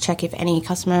box, check if any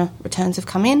customer returns have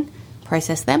come in,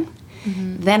 process them.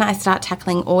 Then I start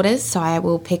tackling orders, so I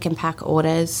will pick and pack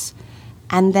orders.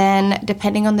 And then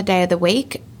depending on the day of the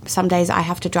week, some days I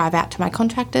have to drive out to my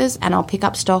contractors and I'll pick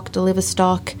up stock, deliver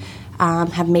stock,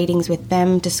 have meetings with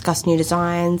them, discuss new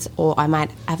designs, or I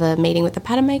might have a meeting with the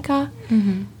pattern maker.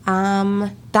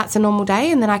 That's a normal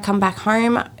day, and then I come back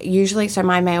home usually, so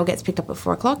my mail gets picked up at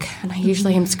 4 o'clock, and I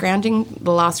usually am scrounging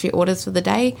the last few orders for the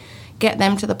day, get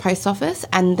them to the post office,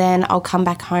 and then I'll come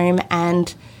back home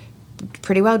and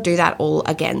pretty well do that all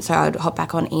again. So I'd hop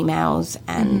back on emails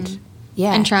and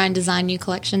yeah. And try and design new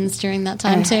collections during that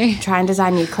time too. Try and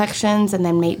design new collections and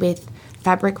then meet with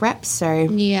fabric reps. So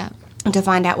Yeah. to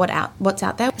find out what's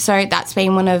out there. So that's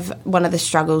been one of the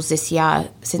struggles this year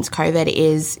since COVID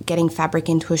is getting fabric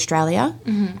into Australia.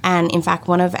 And in fact,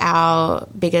 one of our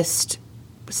biggest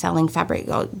selling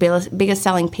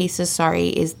pieces,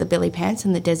 is the Billy pants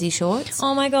and the Desi shorts.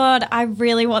 Oh my God, I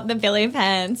really want the Billy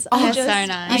pants. That's so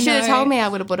nice. You should have told me. I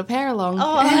would have brought a pair along.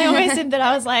 Oh, I always did that.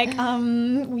 I was like,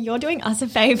 you're doing us a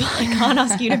favour. I can't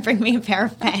ask you to bring me a pair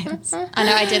of pants. I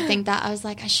know, I did think that. I was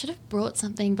like, I should have brought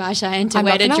something by Cheyenne to I'm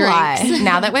wear not to gonna drinks. lie.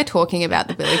 Now that we're talking about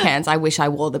the Billy pants, I wish I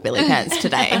wore the Billy pants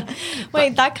today.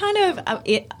 Wait, that kind of,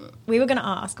 we were going to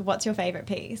ask, what's your favourite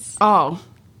piece? Oh,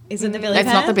 Is it the Billy it's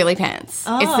pants? not the Billy pants.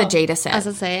 Oh. It's the Jita set. As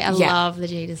I say, I Yeah. love the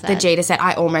Jita set. The Jita set.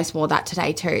 I almost wore that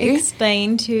today too.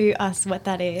 Explain to us what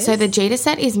that is. So the Jita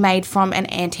set is made from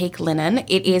an antique linen.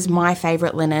 It is my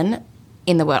favourite linen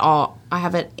in the world. Oh, I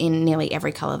have it in nearly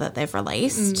every colour that they've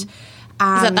released.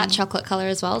 Is that chocolate colour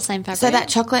as well? Same fabric? So that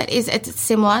chocolate it's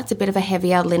similar. It's a bit of a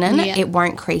heavier linen. Yeah. It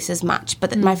won't crease as much.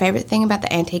 But my favourite thing about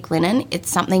the antique linen, it's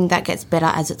something that gets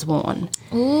better as it's worn.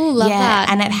 Ooh, love that.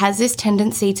 And it has this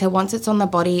tendency to, once it's on the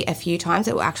body a few times,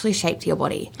 it will actually shape to your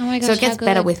body. Oh my So gosh, it gets how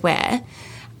better good. with wear.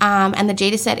 And the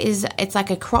Jita set it's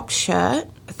like a cropped shirt.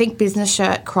 I think business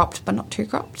shirt cropped, but not too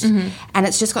cropped. And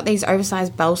it's just got these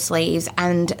oversized bell sleeves,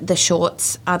 and the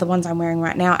shorts are the ones I'm wearing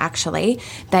right now, actually.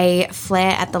 They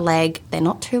flare at the leg. They're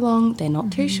not too long. They're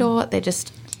not too short. They're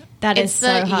just... that is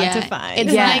so hard to find.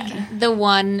 It's Yeah. like the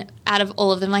one out of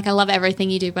all of them. Like, I love everything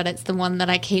you do, but it's the one that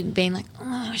I keep being like,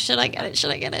 oh, should I get it?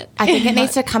 Should I get it? I think it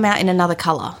needs to come out in another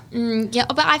colour. Yeah,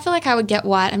 but I feel like I would get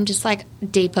white. I'm just like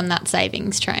deep on that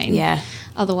savings train. Yeah.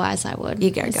 Otherwise, I would. You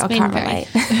go, It's girl. been Can't very- relate.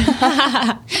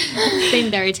 It's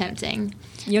been very tempting.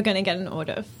 You're going to get an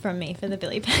order from me for the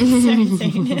Billy pants very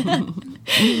soon.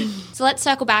 So let's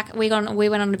circle back. We went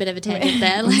on a bit of a tangent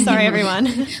there. Sorry,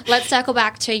 everyone. Let's circle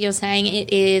back to you're saying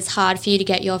it is hard for you to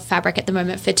get your fabric at the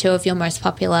moment for two of your most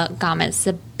popular garments,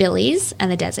 the Billies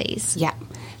and the Desis. Yeah,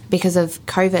 because of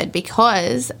COVID.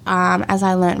 Because, as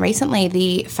I learnt recently,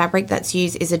 the fabric that's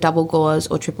used is a double gauze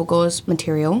or triple gauze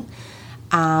material.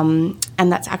 And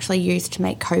that's actually used to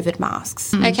make COVID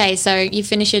masks. Okay, so you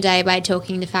finish your day by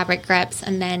talking to fabric reps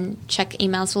and then check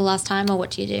emails for the last time, or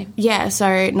what do you do? Yeah,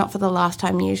 so not for the last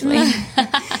time usually.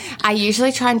 I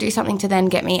usually try and do something to then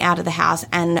get me out of the house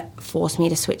and force me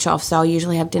to switch off. So I'll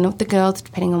usually have dinner with the girls,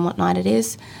 depending on what night it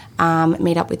is,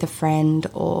 meet up with a friend,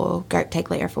 or go take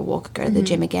Leo for a walk, go to the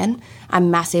gym again.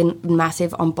 I'm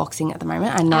massive on boxing at the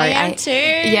moment. I know. I am too.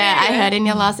 Yeah, I heard in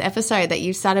your last episode that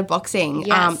you started boxing.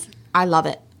 Yes. I love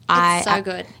it. It's so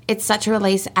good. It's such a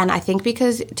release, and I think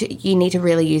because you need to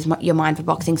really use your mind for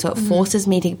boxing, so it forces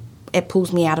me to. It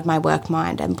pulls me out of my work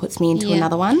mind and puts me into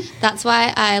another one. That's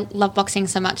why I love boxing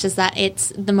so much, is that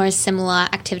it's the most similar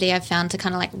activity I've found to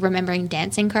kind of like remembering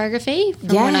dancing choreography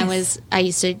from when I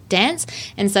used to dance.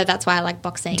 And so that's why I like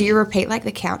boxing. Do you repeat like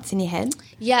the counts in your head?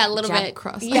 Yeah, a little Jab, bit.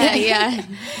 cross. Yeah.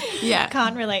 Yeah.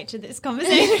 Can't relate to this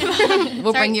conversation.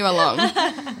 We'll bring you along.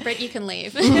 Britt, you can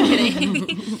leave.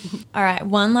 All right,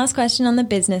 one last question on the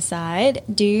business side.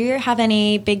 Do you have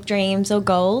any big dreams or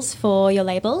goals for your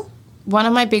label? One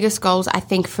of my biggest goals, I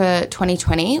think, for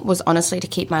 2020 was honestly to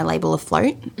keep my label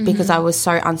afloat because I was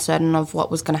so uncertain of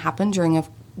what was going to happen during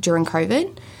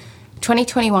COVID.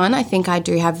 2021, I think I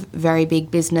do have very big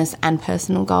business and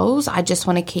personal goals. I just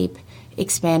want to keep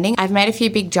expanding. I've made a few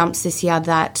big jumps this year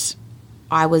that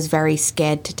I was very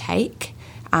scared to take,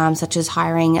 such as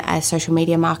hiring a social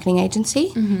media marketing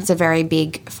agency. It's a very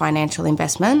big financial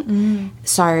investment.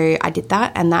 So I did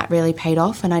that, and that really paid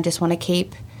off, and I just want to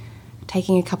keep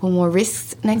taking a couple more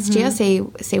risks next year, see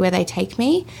where they take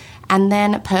me. And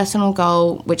then a personal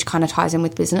goal, which kind of ties in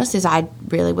with business, is I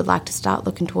really would like to start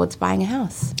looking towards buying a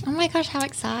house. Oh my gosh, how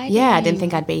exciting. Yeah, I didn't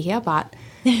think I'd be here, but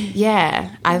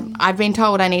yeah, I've been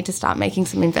told I need to start making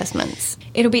some investments.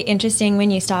 It'll be interesting when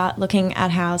you start looking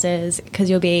at houses because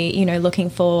you'll be, looking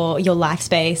for your life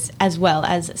space as well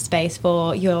as space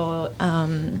for your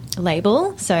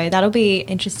label. So that'll be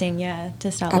interesting,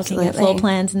 to start looking at floor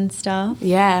plans and stuff.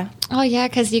 Yeah. Oh, yeah,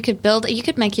 because you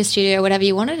could make your studio whatever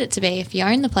you wanted it to be if you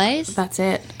own the place. That's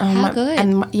it. How good.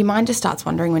 And your mind just starts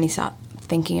wandering when you start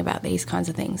thinking about these kinds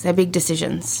of things. They're big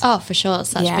decisions. Oh, for sure.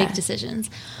 Such big decisions.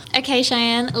 Okay,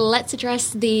 Cheyenne, let's address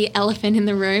the elephant in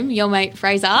the room, your mate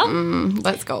Fraser.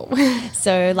 Let's go.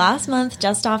 So last month,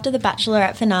 just after the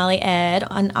Bachelorette finale aired,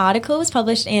 an article was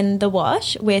published in The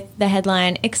Wash with the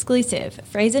headline, "Exclusive,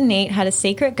 Fraser Neat had a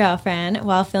secret girlfriend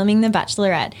while filming The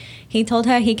Bachelorette. He told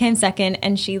her he came second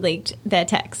and she leaked their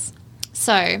texts."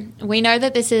 So we know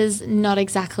that this is not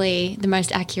exactly the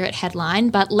most accurate headline,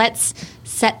 but let's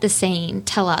set the scene.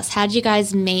 Tell us, how did you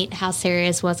guys meet? How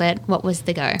serious was it? What was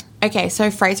the go? Okay, so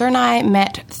Fraser and I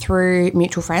met through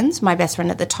mutual friends. My best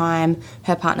friend at the time,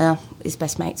 her partner is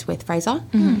best mates with Fraser.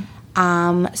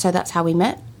 So that's how we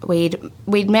met.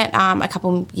 We'd met a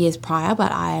couple years prior,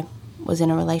 but I was in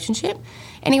a relationship.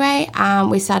 Anyway,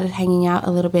 we started hanging out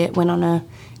a little bit, went on a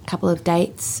couple of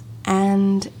dates.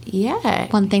 And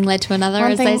one thing led to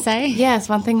another, they say. Yes,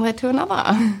 one thing led to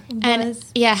another. And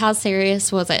how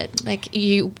serious was it? Like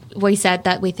we said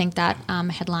that we think that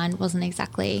headline wasn't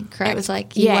exactly correct.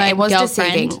 It was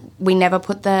deceiving. We never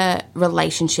put the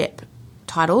relationship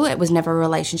title. It was never a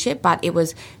relationship, but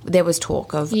there was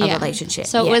talk of a relationship.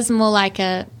 So it was more like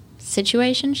a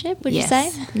situationship, would you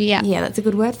say? Yeah. Yeah, that's a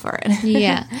good word for it.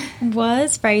 Yeah.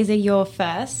 Was Fraser your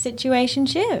first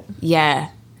situationship? Yeah.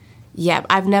 Yeah,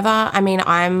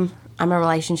 I'm a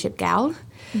relationship gal.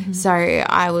 So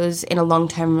I was in a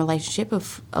long-term relationship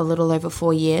of a little over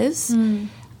 4 years.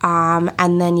 And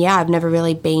then, I've never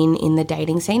really been in the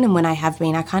dating scene. And when I have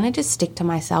been, I kind of just stick to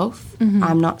myself.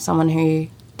 I'm not someone who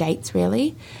dates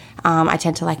really. I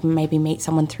tend to maybe meet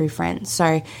someone through friends.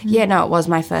 So, it was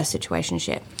my first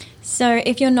situationship. So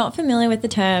if you're not familiar with the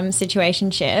term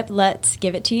situationship, let's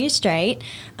give it to you straight.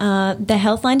 The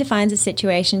Healthline defines a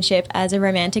situationship as a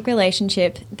romantic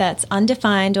relationship that's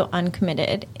undefined or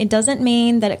uncommitted. It doesn't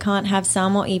mean that it can't have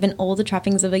some or even all the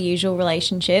trappings of a usual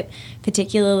relationship,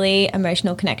 particularly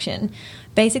emotional connection.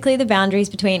 Basically, the boundaries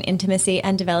between intimacy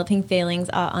and developing feelings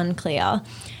are unclear.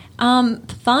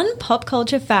 Fun pop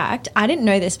culture fact, I didn't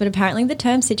know this, but apparently the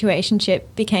term situationship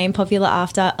became popular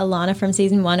after Alana from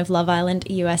season 1 of Love Island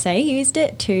USA used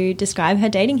it to describe her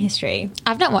dating history.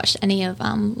 I've not watched any of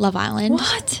Love Island.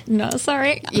 What? No,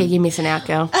 sorry. Yeah, you're missing out,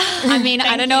 girl. I mean,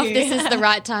 I don't know if this is the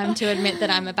right time to admit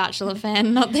that I'm a Bachelor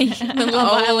fan, not the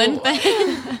Love Island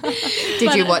fan.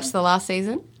 Did you watch the last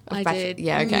season? I did.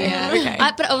 Yeah, okay. Yeah. Okay.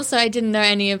 But also I didn't know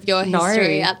any of your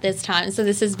history at this time. So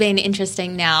this has been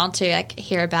interesting now to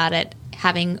hear about it,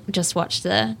 having just watched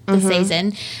the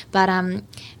season. But,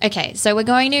 okay, so we are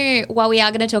going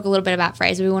to talk a little bit about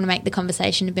Fraser, we want to make the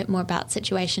conversation a bit more about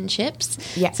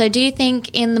situationships. Yeah. So do you think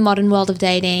in the modern world of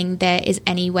dating there is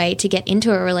any way to get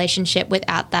into a relationship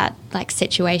without that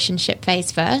situationship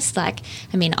phase first?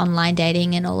 Online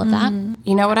dating and all of that?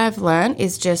 You know what I've learned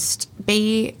is just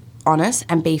be honest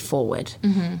and be forward.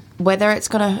 Whether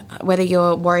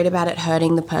you're worried about it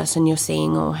hurting the person you're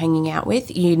seeing or hanging out with,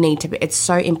 it's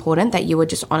so important that you are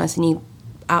just honest and you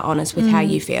are honest with how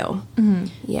you feel.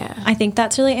 Yeah. I think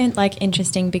that's really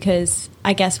interesting because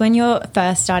I guess when you're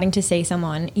first starting to see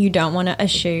someone, you don't want to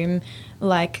assume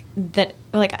that it's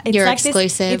You're like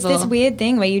exclusive. It's this weird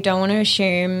thing where you don't want to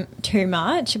assume too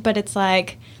much, but it's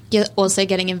like you're also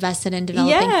getting invested in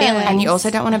developing feelings. And you also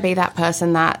don't want to be that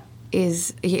person that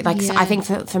is I think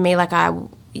for me,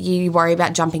 you worry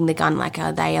about jumping the gun. Like,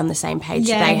 are they on the same page?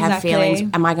 Yeah, Do they have exactly.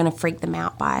 feelings? Am I going to freak them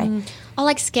out by... Or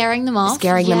like scaring them off.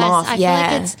 Them off,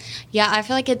 I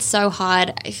feel like it's so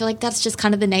hard. I feel like that's just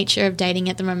kind of the nature of dating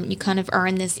at the moment. You kind of are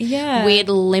in this weird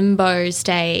limbo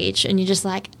stage and you're just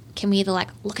like, can we either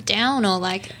look it down or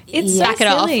it's back so it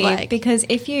off? silly because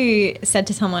if you said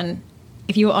to someone,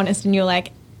 if you were honest and you're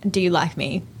like, do you like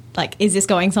me? Is this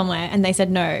going somewhere? And they said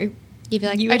no. You'd be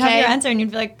like, you would have your answer and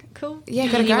you'd be like, cool. Yeah,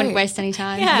 you wouldn't waste any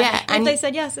time. Yeah. And if they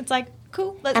said yes, it's like,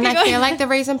 cool, let's And keep I going. feel like the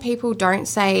reason people don't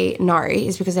say no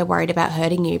is because they're worried about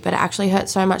hurting you, but it actually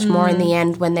hurts so much more in the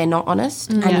end when they're not honest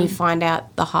and you find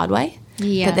out the hard way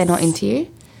that they're not into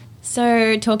you.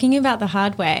 So talking about the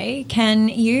hard way, can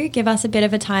you give us a bit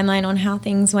of a timeline on how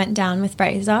things went down with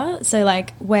Fraser? So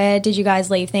where did you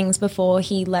guys leave things before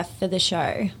he left for the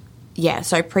show? Yeah,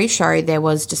 so pre-show there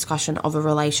was discussion of a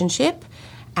relationship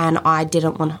and I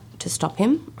didn't want to stop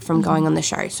him from going on the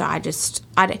show. So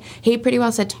he pretty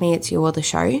well said to me, it's you or the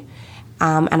show.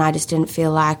 And I just didn't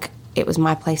feel like it was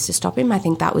my place to stop him. I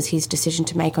think that was his decision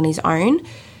to make on his own.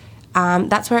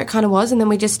 That's where it kind of was. And then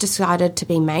we just decided to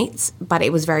be mates, but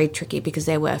it was very tricky because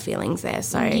there were feelings there.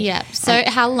 So yeah. So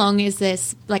how long is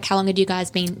this, how long had you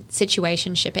guys been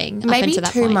situation shipping? Maybe up until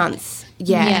that 2 point? months.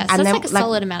 Yeah. Yeah, so and it's then, a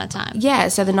solid amount of time. Yeah,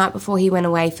 so the night before he went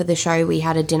away for the show, we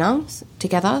had a dinner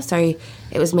together. So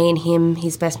it was me and him,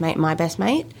 his best mate, my best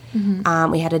mate.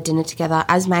 We had a dinner together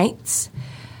as mates.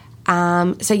 So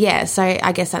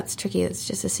I guess that's tricky. It's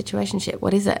just a situationship.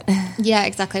 What is it? Yeah,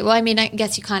 exactly. Well, I mean, I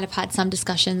guess you kind of had some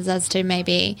discussions as to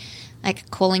maybe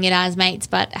calling it as mates,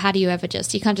 but how do you ever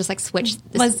you can't just switch switch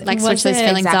those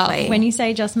feelings exactly. up. When you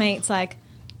say just mates,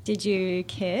 did you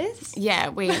kiss? Yeah,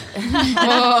 we...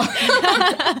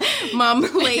 Mum,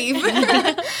 leave.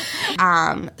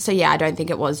 I don't think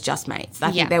it was just mates.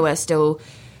 I think there were still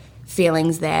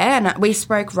feelings there. And we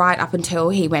spoke right up until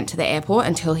he went to the airport,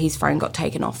 until his phone got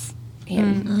taken off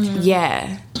him.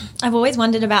 Yeah. I've always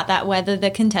wondered about that, whether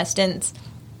the contestants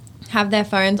have their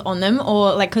phones on them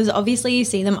or because obviously you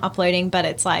see them uploading, but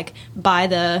it's by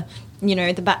the...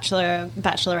 the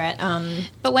Bachelorette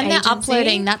but when agency. they're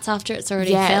uploading, that's after it's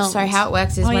already filmed. Yeah, so how it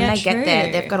works is when they true. get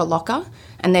there, they've got a locker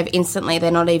and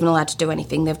they're not even allowed to do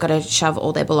anything. They've got to shove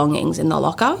all their belongings in the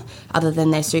locker other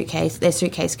than their suitcase. Their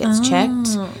suitcase gets checked,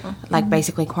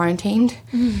 basically quarantined.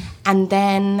 And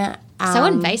then... so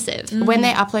invasive. When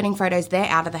they're uploading photos, they're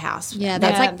out of the house. Yeah,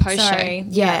 that's post-show. Sorry.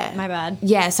 Yeah. My bad.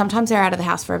 Yeah, sometimes they're out of the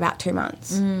house for about 2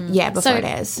 months. Before it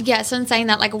airs. Yeah, so in saying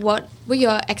that, what were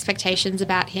your expectations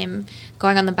about him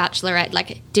going on The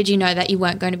Bachelorette? Did you know that you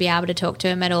weren't going to be able to talk to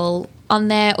him at all on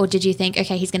there, or did you think,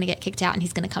 okay, he's going to get kicked out and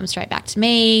he's going to come straight back to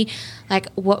me?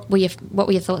 What were your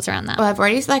thoughts around that? Well, I've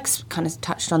already kind of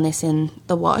touched on this in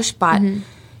the wash, but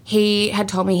he had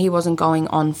told me he wasn't going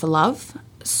on for love,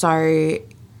 so...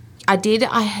 I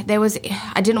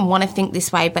didn't want to think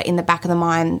this way, but in the back of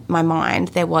my mind,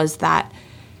 there was that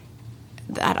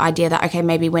idea that, okay,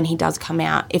 maybe when he does come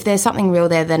out, if there's something real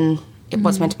there, then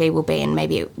what's meant to be will be, and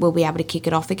maybe we'll be able to kick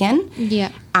it off again.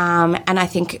 Yeah. And I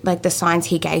think, the signs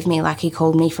he gave me, he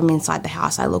called me from inside the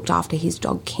house. I looked after his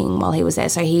dog, King, while he was there.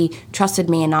 So he trusted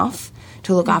me enough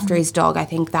to look after his dog. I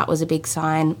think that was a big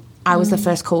sign. I was the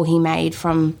first call he made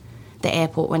from the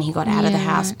airport when he got out of the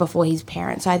house before his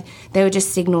parents. So there were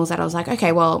just signals that I was like,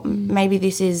 okay, well, maybe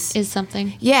this is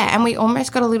something. Yeah, and we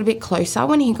almost got a little bit closer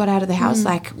when he got out of the house.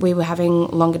 We were having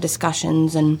longer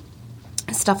discussions and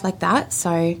stuff like that.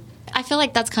 So I feel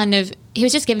like that's kind of, he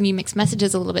was just giving you mixed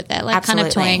messages a little bit there, kind of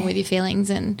toying with your feelings,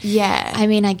 and I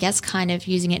mean, I guess kind of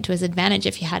using it to his advantage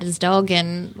if you had his dog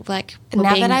and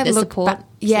now being that I the look support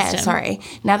system.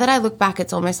 Now that I look back,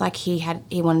 it's almost like he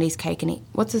wanted his cake and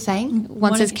what's the saying?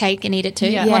 Wants his cake and eat it too.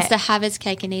 Yeah. Wants to have his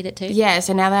cake and eat it too. Yeah.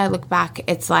 So now that I look back,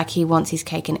 it's like he wants his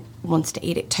cake and wants to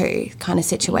eat it too, kind of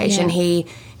situation. Yeah. He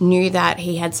knew that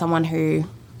he had someone who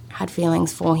had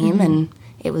feelings for him, and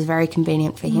it was very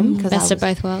convenient for him. Best of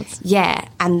both worlds. Yeah,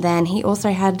 and then he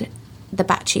also had the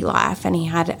batchy life, and he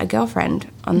had a girlfriend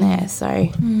on there. So,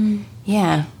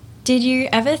 yeah. Did you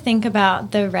ever think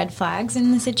about the red flags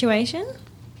in the situation?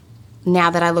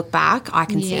 Now that I look back, I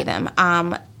can see them.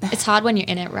 It's hard when you're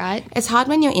in it, right? It's hard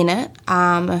when you're in it.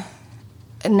 Now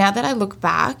that I look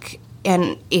back,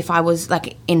 and if I was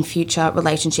in future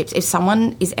relationships, if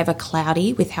someone is ever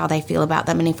cloudy with how they feel about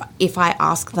them, and if I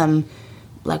ask them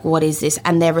like, what is this?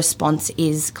 And their response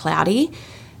is cloudy,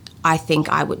 I think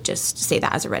I would just see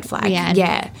that as a red flag.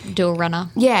 Yeah. Do a runner.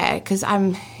 Yeah, because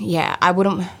I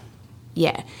wouldn't,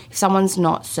 if someone's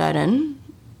not certain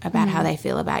about how they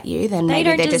feel about you, then They maybe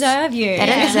don't they deserve you. They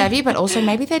don't deserve you, but also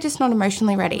maybe they're just not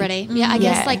emotionally ready. Yeah, I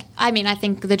guess, like, I mean, I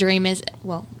think the dream is,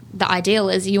 well, the ideal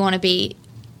is you want to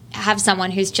have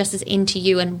someone who's just as into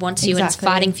you and wants you and is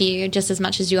fighting for you just as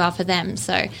much as you are for them.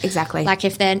 So, Exactly. like,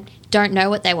 if they don't know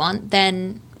what they want,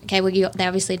 then, okay, well, they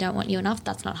obviously don't want you enough.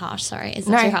 That's not harsh, sorry. Is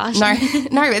that too harsh?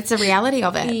 No, it's the reality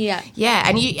of it. Yeah. Yeah,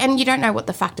 and you don't know what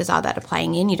the factors are that are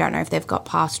playing in. You don't know if they've got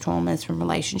past traumas from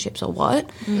relationships or what.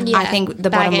 Yeah. I think the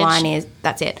bottom line is,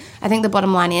 that's it. I think the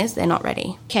bottom line is they're not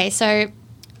ready. Okay, so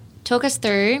talk us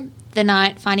through the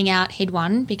night finding out he'd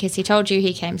won because he told you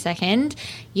he came second.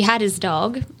 You had his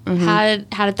dog. Mm-hmm.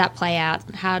 How did that play out?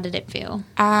 How did it feel?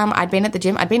 I'd been at the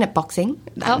gym. I'd been at boxing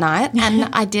that night, and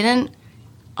I didn't.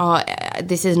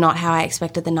 This is not how I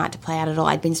expected the night to play out at all.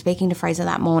 I'd been speaking to Fraser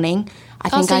that morning.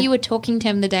 So you were talking to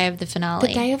him the day of the finale?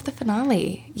 The day of the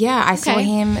finale. Yeah, I saw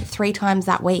him 3 times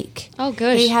that week. Oh,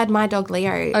 gosh. He had my dog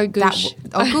Leo. Oh, gosh.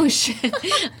 Oh, gosh.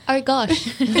 Oh,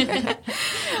 gosh.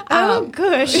 Oh,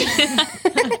 gosh.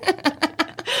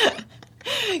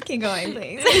 Keep going,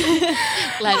 please.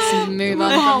 Let's move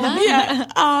on from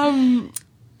that.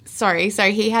 Sorry,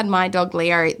 so he had my dog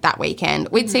Leo that weekend.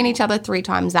 We'd seen each other 3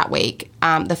 times that week.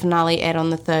 The finale aired on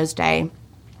the Thursday.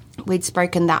 We'd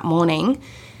spoken that morning.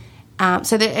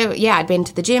 I'd been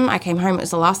to the gym. I came home. It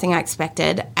was the last thing I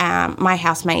expected. My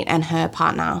housemate and her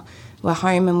partner were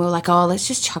home, and we were like, oh, let's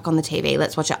just chuck on the TV.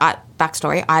 Let's watch it.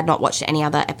 Backstory, I had not watched any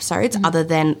other episodes other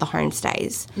than the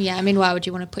homestays. Yeah, I mean, why would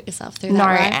you want to put yourself through that,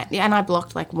 right? And I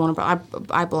blocked, like, Warner Bros.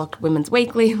 I blocked Women's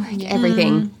Weekly,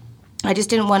 everything. I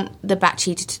just didn't want the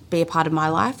Batchy to be a part of my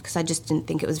life because I just didn't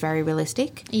think it was very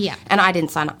realistic. Yeah. And I didn't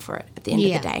sign up for it at the end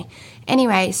of the day.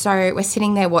 Anyway, so we're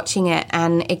sitting there watching it,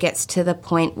 and it gets to the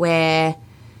point where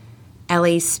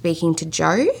Ellie's speaking to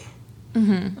Joe. Oh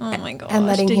my gosh. And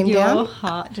letting him Did your down?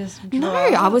 heart just drop? No,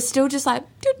 I was still just like...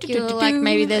 You were like,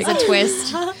 maybe there's a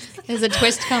twist. There's a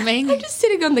twist coming. I'm just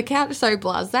sitting on the couch so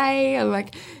blasé. I'm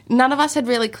like, none of us had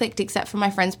really clicked except for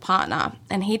my friend's partner,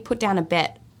 and he'd put down a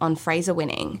bet on Fraser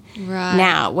winning. Right.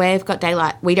 Now, we've got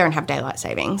daylight. We don't have daylight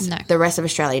savings. No. The rest of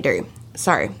Australia do.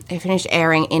 So, it finished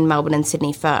airing in Melbourne and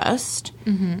Sydney first.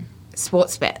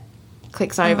 Sportsbet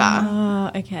clicks over. Oh,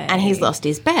 okay. And he's lost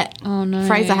his bet. Oh, no.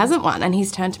 Fraser hasn't won, and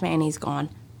he's turned to me and he's gone,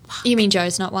 You mean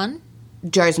Joe's not one?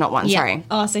 Joe's not won, sorry.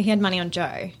 Oh, so he had money on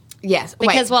Joe. Yes.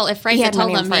 Because, well, if he Fraser had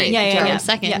told money on them he Fraser. came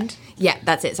second. Yeah,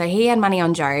 that's it. So, he had money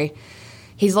on Joe.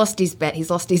 He's lost his bet.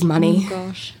 He's lost his money. Oh,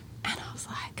 gosh. And I was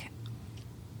like,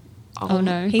 Oh,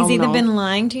 no. He's either no. been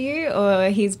lying to you or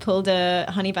he's pulled a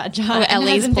honey badger. Or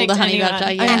Ellie's and hasn't pulled a picked honey anyone. badger, Oh,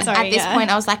 yeah. I'm sorry, At this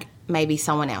point, I was like, maybe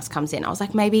someone else comes in. I was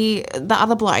like, maybe the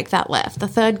other bloke that left, the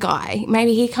third guy,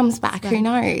 maybe he comes back. Who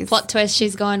knows? Plot twist,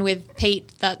 she's gone with Pete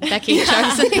that Becky chose.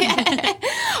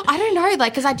 I don't know,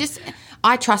 like, because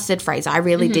I trusted Fraser. I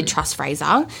really did trust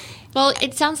Fraser. Well,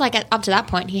 it sounds like up to that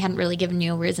point he hadn't really given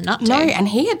you a reason not to. No, and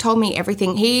he had told me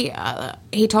everything. He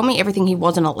told me everything he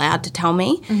wasn't allowed to tell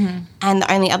me, and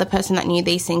the only other person that knew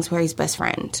these things were his best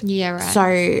friend. Yeah, right.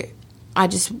 So I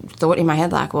just thought in my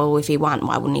head, like, well, if he won,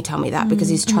 why wouldn't he tell me that? Because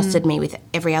he's trusted me with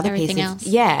every other Everything piece. else.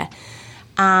 Yeah.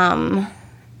 And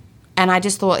I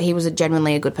just thought he was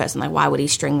genuinely a good person. Like, why would he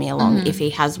string me along if he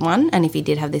has one and if he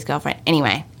did have this girlfriend?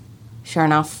 Anyway, sure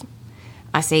enough,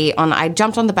 I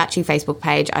jumped on the Batchy Facebook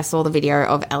page. I saw the video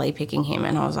of Ellie picking him,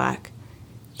 and I was like,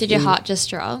 Did your heart just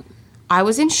drop? I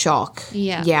was in shock.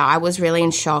 Yeah. Yeah, I was really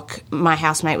in shock. My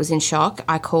housemate was in shock.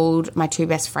 I called my 2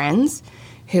 best friends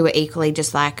who were equally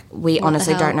just like, we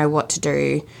honestly hell? don't know what to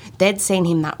do. They'd seen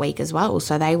him that week as well,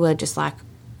 so they were just like,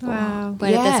 Wow.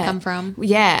 Where did this yeah. come from?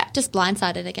 Yeah. Just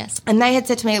blindsided, I guess. And they had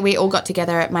said to me, we all got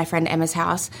together at my friend Emma's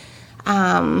house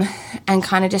and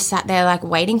kind of just sat there like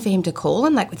waiting for him to call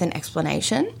and like with an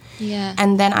explanation. Yeah.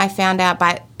 And then I found out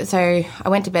so I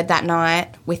went to bed that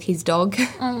night with his dog.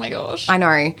 Oh my gosh. I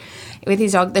know. With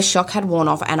his dog, the shock had worn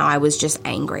off and I was just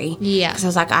angry. Yeah. Because I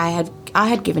was like, I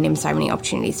had given him so many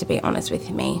opportunities to be honest with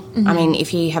me. I mean,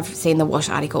 if you have seen the Wash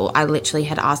article, I literally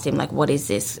had asked him, like, what is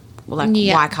this? Like,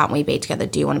 why can't we be together?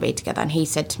 Do you want to be together? And he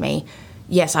said to me,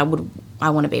 yes, I want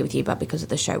to be with you, but because of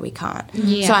the show, we can't.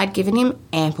 Yeah. So I'd given him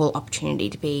ample opportunity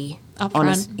to be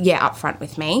honest. Yeah, upfront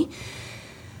with me.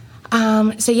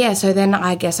 So then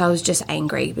I guess I was just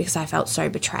angry because I felt so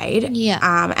betrayed.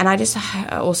 Yeah. And I just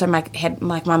also my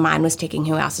mind was ticking,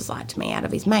 who else has lied to me out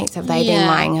of his mates? Have they been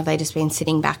lying? Have they just been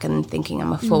sitting back and thinking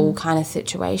I'm a fool kind of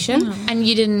situation? And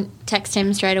you didn't text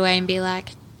him straight away and be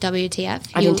like, WTF.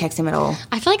 I didn't text him at all.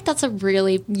 I feel like that's a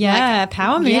really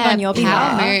power move on your power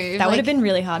behalf. move. That would Like, have been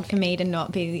really hard for me to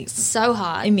not be so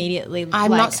hard. immediately.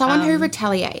 I'm not someone who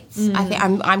retaliates. I think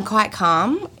I'm quite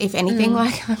calm. If anything,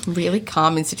 like I'm really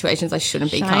calm in situations I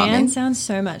shouldn't be calm Cheyenne in. sounds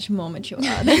so much more mature.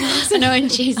 I know,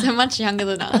 and she's so much younger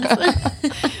than us.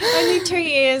 Only 2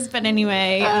 years, but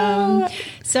anyway.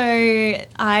 So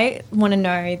I want to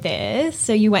know this.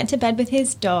 So you went to bed with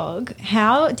his dog.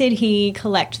 How did he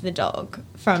collect the dog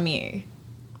from you?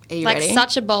 Are you Like ready?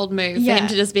 such a bold move for Yeah. him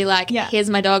to just be like, Yeah. here's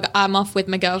my dog, I'm off with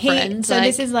my girlfriend. So like,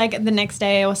 this is like the next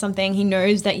day or something. He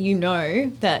knows that you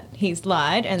know that he's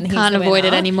lied and he's Can't the avoid it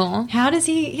winner. anymore. How does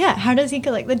he? Yeah. How does he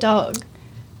collect the dog?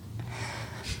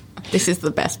 This is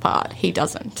the best part. He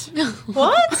doesn't.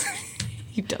 What?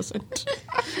 He doesn't.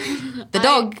 The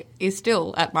dog is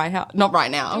still at my house. Not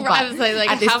right now. But I was like,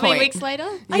 at this how many point. weeks later?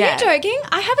 Are Yeah. you joking?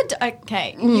 I have a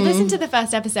okay. You listened to the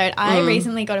first episode. I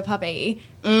recently got a puppy.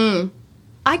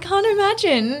 I can't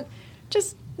imagine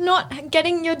just not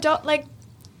getting your dog, like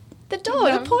the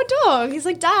dog, the poor dog. He's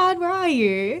like, Dad, where are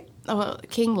you? Oh, well,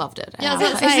 King loved it. Yeah, I was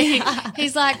about to say,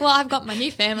 he's like, well, I've got my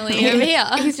new family over here.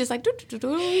 He's just like, he's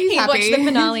He happy. watched the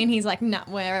finale and he's like, nah,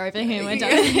 we're over here. We're done.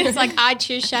 It's like, I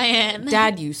choose Cheyenne.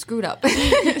 Dad, you screwed up.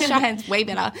 Cheyenne's way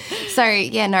better. So,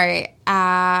 yeah, no.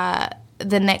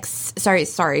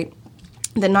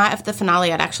 The night of the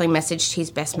finale, I'd actually messaged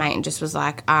his best mate and just was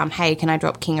like, hey, can I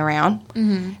drop King around?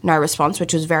 Mm-hmm. No response,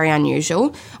 which was very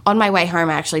unusual. On my way home,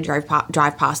 I actually drive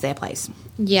past their place.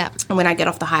 Yeah. And when I get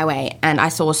off the highway and I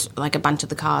saw like a bunch of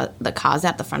the cars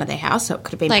out the front of their house, so it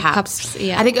could have been Like Paps. Paps,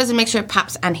 yeah. I think it was a mixture of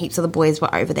Paps and heaps of the boys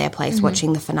were over their place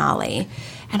watching the finale.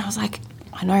 And I was like,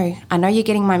 I know you're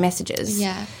getting my messages.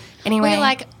 Yeah. Anyway. Were you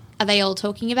like, are they all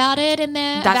talking about it in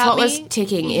there? That's about what me? was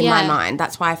ticking in my mind.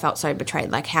 That's why I felt so betrayed.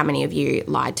 Like, how many of you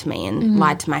lied to me and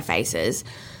lied to my faces?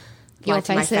 Your Lied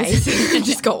to my faces. face. I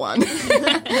just got one.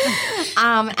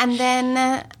 And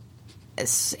then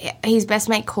his best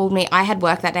mate called me. I had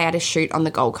work that day. I had a shoot on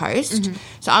the Gold Coast.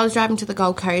 So I was driving to the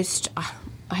Gold Coast.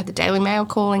 I had the Daily Mail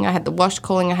calling. I had the Wash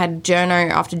calling. I had journo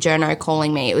after journo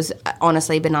calling me. It was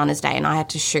honestly bananas day and I had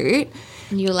to shoot.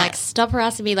 And you were like, stop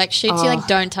harassing me. Like, shoots you, like,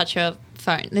 don't touch your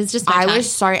phone. There's just no I time.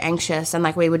 was so anxious and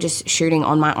like we were just shooting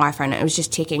on my iPhone and it was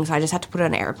just ticking, so I just had to put it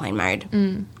on airplane mode.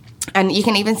 And you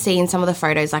can even see in some of the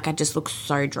photos like I just look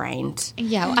so drained.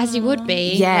 Yeah, as you would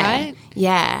be, Yeah. right?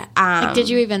 Yeah. Like, did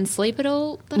you even sleep at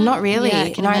all? Not really. Yeah,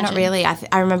 I can No, not imagine. really.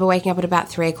 I remember waking up at about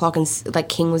 3 o'clock and like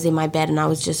King was in my bed and I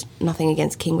was just nothing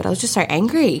against King, but I was just so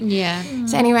angry. Yeah.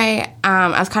 So anyway,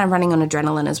 I was kind of running on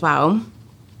adrenaline as well.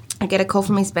 I get a call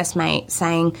from his best mate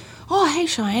saying, oh, hey,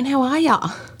 Cheyenne, how are ya?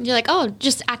 You're like, oh,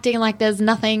 just acting like there's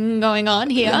nothing going on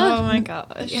here. Oh my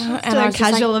gosh. Yeah, and So I was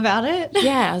just casual about it.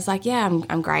 Yeah, I was like, yeah,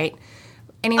 I'm great.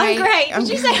 Anyway, I'm great. Did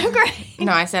you say I'm great?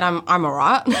 No, I said I'm all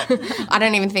right. I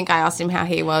don't even think I asked him how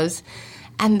he was.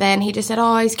 And then he just said,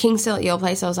 oh, is King still at your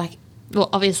place? I was like, Well,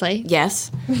 obviously.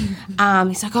 yes.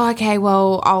 He's like, oh, okay,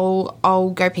 well, I'll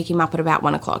go pick him up at about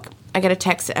 1 o'clock. I get a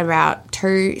text at about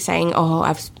 2 saying, oh,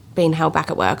 I've been held back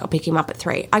at work. I'll pick him up at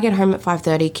 3. I get home at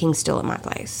 5:30. King's still at my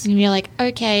place. And you're like,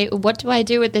 okay, what do I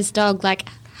do with this dog? Like,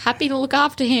 happy to look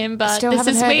after him, but this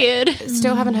is weird.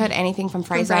 Still haven't heard anything from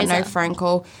Fraser. No Fraser. phone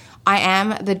call.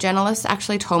 The journalist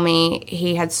actually told me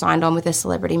he had signed on with a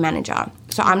celebrity manager.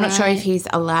 So I'm not sure if he's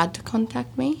allowed to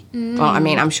contact me. Well, I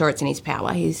mean, I'm sure it's in his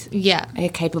power. He's Yeah. a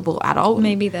capable adult.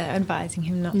 Maybe they're advising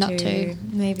him not Not to. to.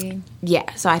 Maybe.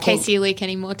 Yeah, so I In think... case you leak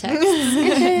any more texts.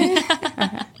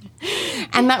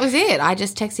 And that was it. I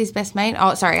just texted his best mate.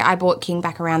 Oh, sorry, I brought King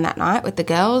back around that night with the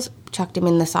girls, chucked him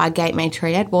in the side gate, made sure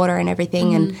he had water and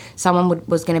everything, and someone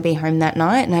was going to be home that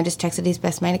night, and I just texted his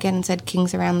best mate again and said,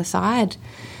 King's around the side.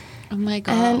 Oh my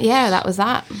God. And yeah, that was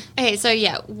that. Okay, so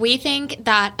yeah, we think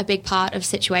that a big part of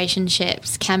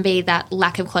situationships can be that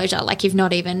lack of closure. Like, you've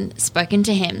not even spoken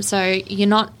to him. So you're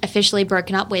not officially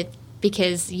broken up with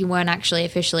because you weren't actually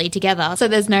officially together. So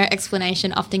there's no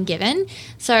explanation often given.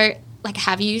 So, like,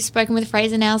 have you spoken with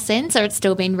Fraser now since, or it's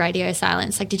still been radio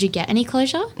silence? Like, did you get any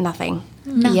closure? Nothing.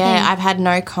 Nothing. Yeah, I've had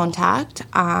no contact.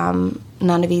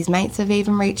 None of his mates have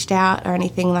even reached out or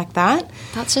anything like that.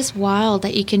 That's just wild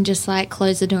that you can just, like,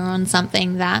 close the door on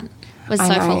something that was I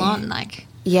so know. full on. Like,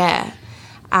 Yeah.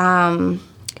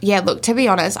 Look, to be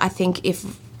honest, I think if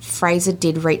Fraser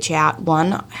did reach out,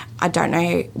 one, I don't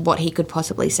know what he could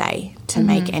possibly say to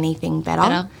make anything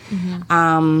better.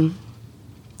 Better.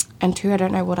 And two, I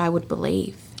don't know what I would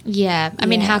believe. Yeah. I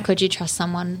mean, Yeah. how could you trust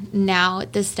someone now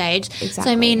at this stage? So,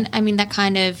 Exactly. I mean, that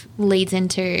kind of leads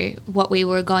into what we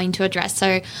were going to address.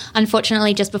 So,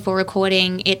 unfortunately, just before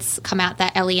recording, it's come out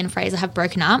that Ellie and Fraser have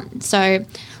broken up. So,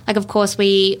 like, of course,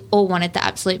 we all wanted the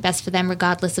absolute best for them,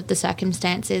 regardless of the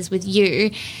circumstances with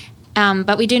you.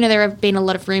 But we do know there have been a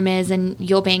lot of rumours and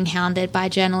you're being hounded by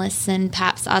journalists and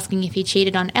perhaps asking if he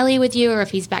cheated on Ellie with you or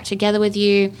if he's back together with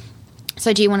you.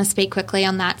 So do you want to speak quickly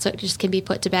on that so it just can be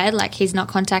put to bed? Like, he's not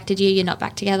contacted you, you're not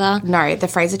back together? No, the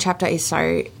Fraser chapter is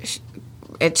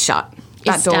it's shut.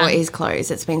 That It's door done. is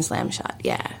closed. It's been slammed shut,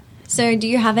 yeah. So do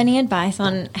you have any advice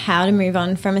on how to move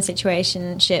on from a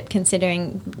situationship,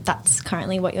 considering that's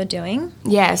currently what you're doing?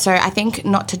 Yeah, so I think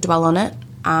not to dwell on it,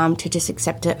 to just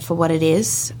accept it for what it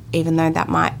is, even though that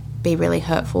might be really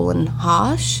hurtful and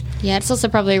harsh. Yeah, it's also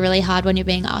probably really hard when you're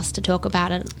being asked to talk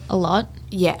about it a lot,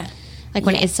 Yeah, like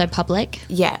when it is so public.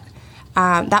 yeah.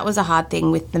 That was a hard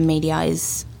thing with the media,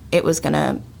 is it was going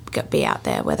to be out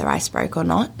there whether I spoke or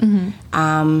not.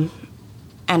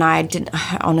 And I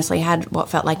honestly had what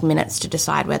felt like minutes to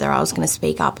decide whether I was going to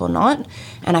speak up or not.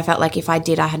 And I felt like if I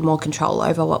did, I had more control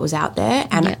over what was out there,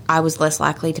 and Yeah. I was less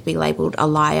likely to be labelled a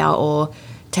liar or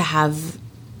to have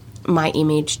my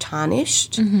image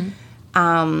tarnished.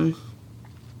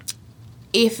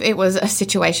 If it was a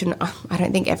situation, I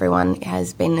don't think everyone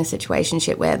has been in a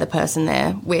situationship where the person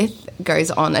they're with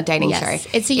goes on a dating show. Yes,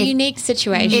 it's a unique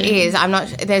situation. It is.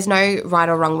 There's no right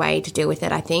or wrong way to deal with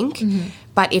it, I think.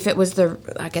 But if it was the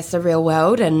real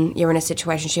world and you're in a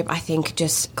situationship, I think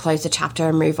just close the chapter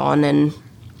and move on. And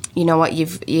you know what?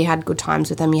 You had good times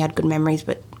with them, you had good memories,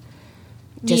 but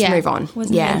just Yeah. move on.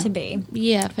 Wasn't meant to be.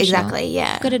 Yeah, for Exactly, sure.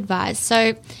 yeah. Good advice.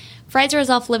 So Fraser is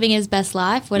off living his best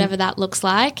life, whatever that looks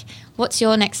like. What's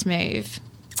your next move?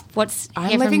 What's I'm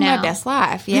here living from now? my best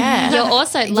life. Yeah. You're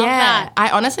also love that. I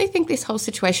honestly think this whole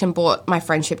situation brought my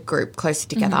friendship group closer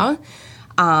together,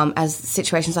 as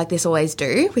situations like this always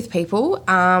do with people.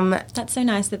 That's so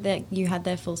nice that you had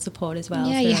their full support as well.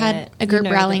 Yeah, you through had it. a group You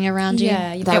know rallying that- around you.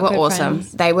 Yeah, you've They got were good awesome.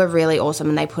 friends. They were really awesome,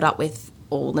 and they put up with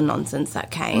all the nonsense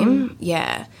that came.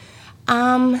 Yeah.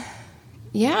 I'm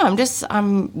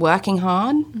working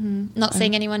hard. Not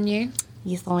seeing anyone new.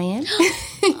 Yes, I am.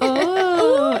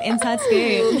 Oh, inside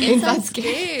scoop. Inside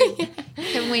scoop.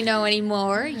 Can we know any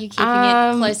more? You keeping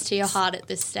it close to your heart at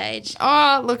this stage.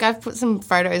 Oh, look, I've put some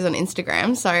photos on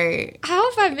Instagram. So How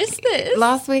have I missed this?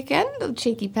 last weekend, a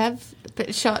cheeky pav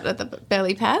shot at the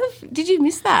belly pav. Did you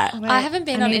miss that? I haven't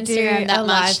been I on need to do Instagram that a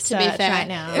much, live to be search fair. right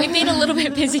now. We've been a little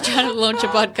bit busy trying to launch a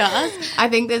podcast. I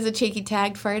think there's a cheeky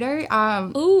tagged photo.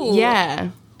 Ooh. Yeah.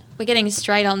 We're getting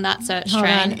straight on that search Hold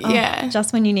train. on. Oh, Yeah.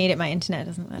 Just when you need it, my internet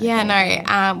doesn't work. Yeah,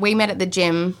 no. We met at the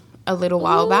gym a little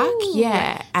while back.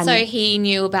 Yeah. And So he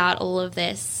knew about all of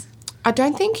this. I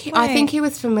don't think... I think he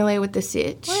was familiar with the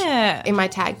sitch. Where? In my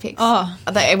tag pics. Oh.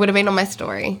 It would have been on my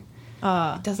story.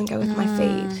 Oh, It doesn't go with my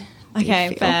feed. okay,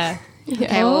 feel? fair.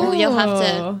 Okay, well, you'll have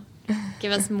Oh. to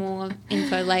give us more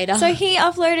info later. So he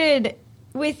uploaded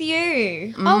with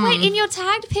you. oh, wait, in your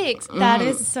tagged pics. That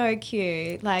is so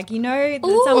cute. Like, you know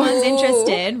that someone's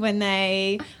interested when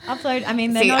they upload. I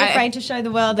mean, they're See, not I- afraid to show the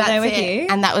world that they're with you.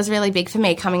 And that was really big for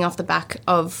me coming off the back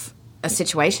of a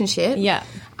situationship. Yeah.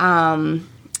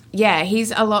 Yeah,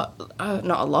 he's a lot...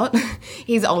 not a lot.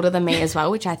 He's older than me as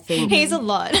well, which I think... He's a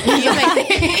lot.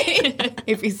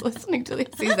 if he's listening to this,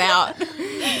 he's out.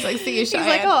 He's like, see you, Cheyenne.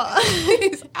 like, oh.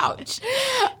 He's, ouch.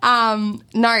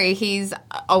 No, he's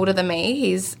older than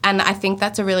me. And I think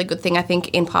that's a really good thing. I think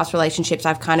in past relationships,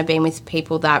 I've kind of been with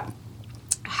people that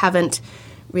haven't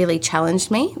really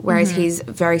challenged me, whereas he's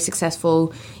very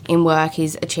successful in work.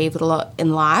 He's achieved a lot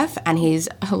in life, and he's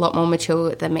a lot more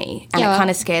mature than me. And Yeah. it kind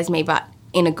of scares me, but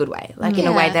in a good way, like in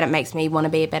a way Yeah. that it makes me want to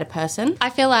be a better person. I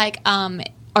feel like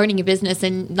owning a business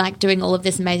and like doing all of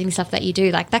this amazing stuff that you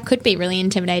do, like that could be really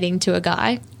intimidating to a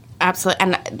guy. Absolutely.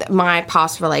 And my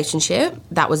past relationship,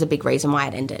 that was a big reason why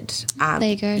it ended. There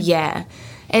you go. Yeah.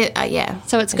 Yeah.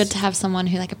 So it's good to have someone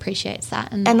who like appreciates that.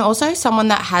 And also someone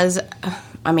that has,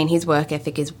 I mean, his work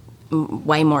ethic is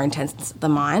way more intense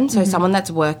than mine. So someone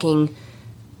that's working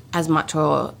as much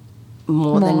or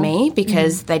more than me,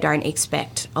 because they don't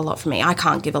expect a lot from me. I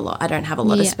can't give a lot. I don't have a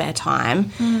lot of Yeah. spare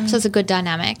time. So it's a good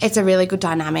dynamic. It's a really good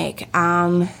dynamic.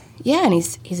 Yeah, and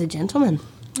he's a gentleman.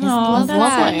 Oh, that's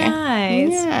lovely. so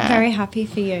nice. Yeah. Very happy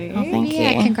for you. Thank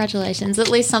yeah, you. congratulations. At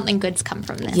least something good's come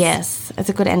from this. Yes, it's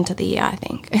a good end to the year, I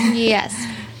think. Yes.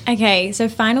 Okay, so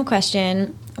final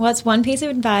question. What's one piece of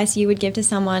advice you would give to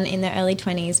someone in their early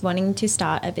 20s wanting to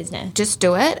start a business? Just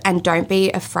do it, and don't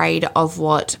be afraid of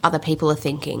what other people are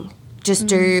thinking. Just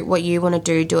do what you want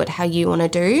to do it how you want to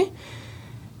do,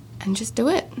 and just do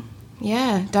it.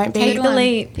 Yeah, don't be... Take the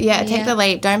leap. Yeah, take the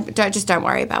leap. Don't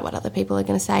worry about what other people are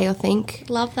going to say or think.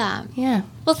 Love that. Yeah.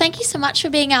 Well, thank you so much for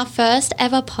being our first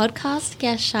ever podcast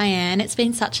guest, Cheyenne. It's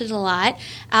been such a delight.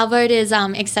 Our vote is,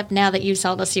 except now that you've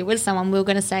told us you're with someone, we were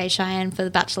going to say Cheyenne for the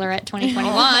Bachelorette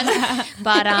 2021.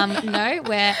 But no,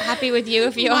 we're happy with you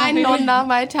if you're happy.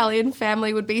 My Italian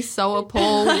family would be so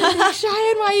appalled.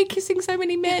 Cheyenne, why are you kissing so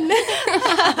many men?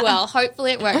 Well,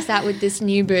 hopefully it works out with this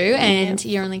new boo and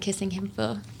you're only kissing him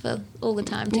for all the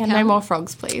time to come. No more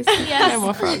frogs, please. Yes. No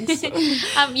more frogs.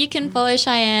 You can follow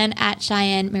Cheyenne at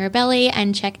Cheyenne Mirabelli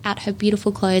and check out her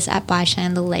beautiful clothes at By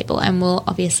Cheyenne the Label, and we'll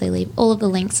obviously leave all of the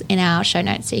links in our show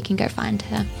notes so you can go find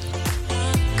her.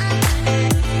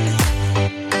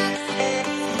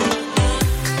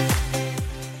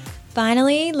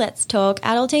 Finally, let's talk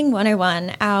Adulting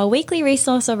 101, our weekly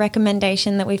resource or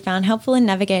recommendation that we found helpful in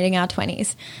navigating our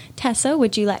 20s. Tessa,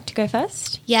 would you like to go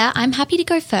first? Yeah, I'm happy to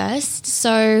go first.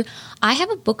 So I have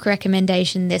a book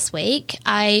recommendation this week.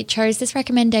 I chose this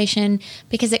recommendation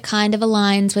because it kind of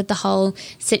aligns with the whole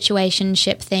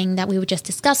situationship thing that we were just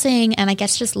discussing, and I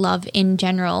guess just love in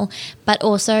general, but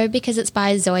also because it's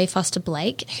by Zoe Foster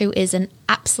Blake, who is an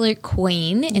absolute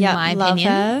queen in my opinion. Love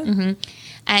her. Mm-hmm.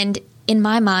 And in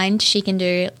my mind, she can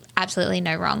do absolutely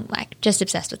no wrong, like just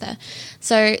obsessed with her.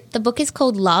 So the book is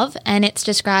called Love, and it's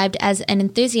described as an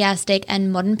enthusiastic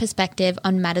and modern perspective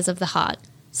on matters of the heart.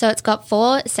 So it's got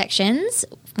 4 sections,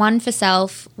 one for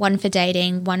self, one for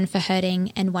dating, one for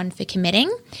hurting, and one for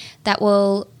committing, that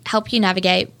will help you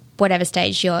navigate whatever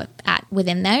stage you're at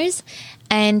within those.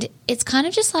 And it's kind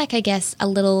of just like, I guess, a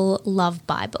little love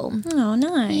Bible. Oh,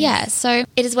 nice. Yeah, so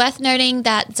it is worth noting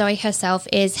that Zoe herself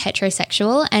is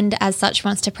heterosexual and as such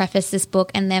wants to preface this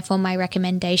book and therefore my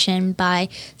recommendation by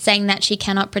saying that she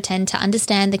cannot pretend to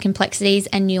understand the complexities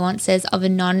and nuances of a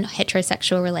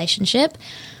non-heterosexual relationship.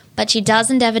 But she does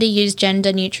endeavour to use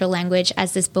gender-neutral language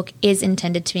as this book is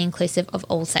intended to be inclusive of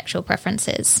all sexual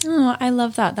preferences. Oh, I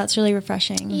love that. That's really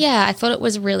refreshing. Yeah, I thought it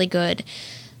was really good.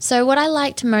 So what I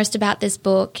liked most about this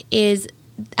book is,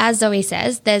 as Zoe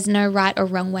says, there's no right or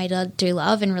wrong way to do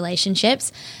love in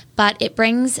relationships, but it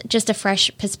brings just a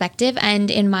fresh perspective, and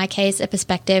in my case, a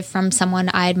perspective from someone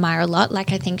I admire a lot.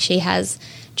 Like, I think she has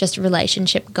just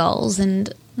relationship goals,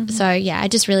 and so, yeah, I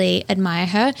just really admire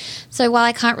her. So while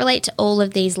I can't relate to all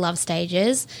of these love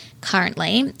stages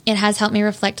currently, it has helped me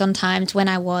reflect on times when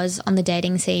I was on the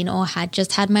dating scene or had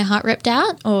just had my heart ripped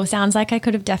out. Oh, sounds like I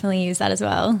could have definitely used that as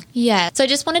well. Yeah, so I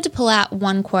just wanted to pull out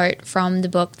one quote from the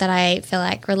book that I feel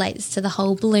like relates to the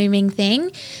whole blooming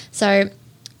thing. So,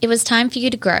 "It was time for you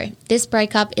to grow. This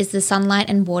breakup is the sunlight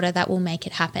and water that will make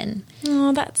it happen."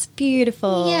 Oh, that's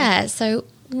beautiful. Yeah, so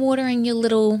watering your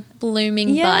little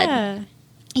blooming bud.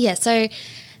 Yeah, so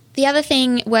the other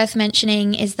thing worth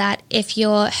mentioning is that if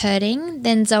you're hurting,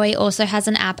 then Zoe also has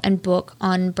an app and book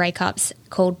on breakups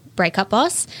called Breakup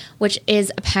Boss, which is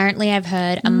apparently, I've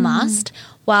heard, a must.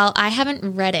 While I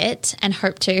haven't read it and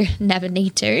hope to never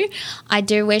need to, I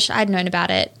do wish I'd known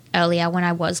about it earlier when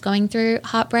I was going through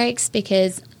heartbreaks,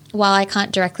 because while I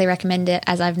can't directly recommend it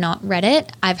as I've not read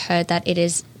it, I've heard that it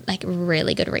is like a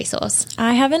really good resource.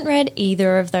 I haven't read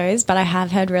either of those, but I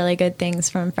have heard really good things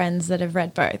from friends that have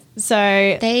read both. So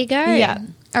there you go. Yeah.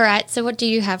 All right, so what do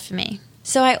you have for me?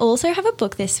 So I also have a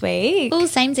book this week. Oh,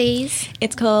 samesies.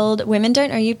 It's called Women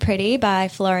Don't Owe You Pretty by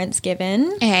Florence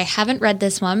Given. Okay, I haven't read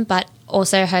this one, but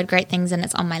also heard great things and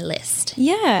it's on my list.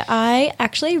 Yeah, I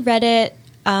actually read it,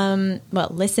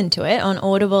 listened to it on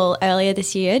Audible earlier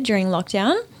this year during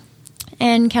lockdown.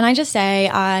 And can I just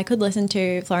say, I could listen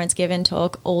to Florence Given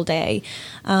talk all day.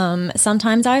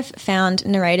 Sometimes I've found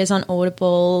narrators on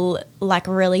Audible like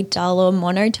really dull or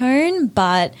monotone,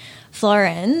 but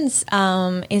Florence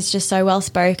is just so well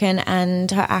spoken, and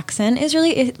her accent is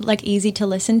really like easy to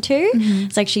listen to.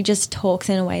 It's like she just talks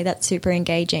in a way that's super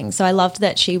engaging. So I loved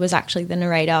that she was actually the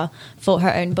narrator for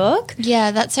her own book.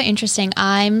 Yeah, that's so interesting.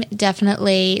 I'm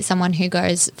definitely someone who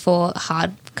goes for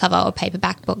hardcover or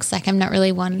paperback books. Like, I'm not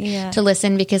really one to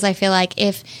listen, because I feel like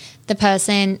if the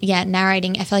person,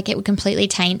 narrating, I feel like it would completely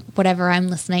taint whatever I'm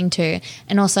listening to.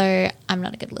 And also, I'm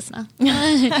not a good listener.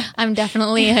 I'm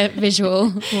definitely a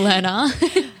visual learner.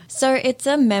 So it's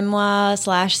a memoir /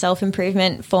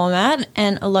 self-improvement format,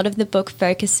 and a lot of the book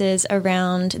focuses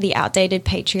around the outdated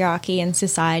patriarchy in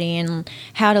society and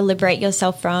how to liberate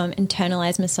yourself from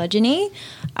internalized misogyny.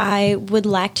 I would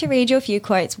like to read you a few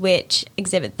quotes which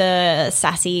exhibit the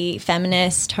sassy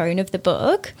feminist tone of the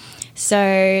book.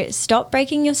 So, stop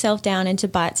breaking yourself down into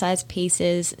bite-sized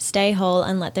pieces, stay whole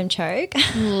and let them choke.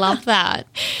 Love that.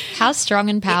 How strong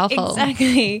and powerful.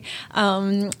 Exactly.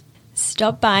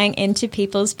 Stop buying into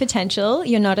people's potential.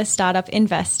 You're not a startup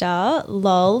investor.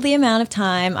 Lol, the amount of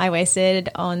time I wasted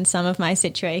on some of my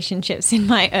situationships in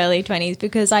my early 20s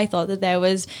because I thought that there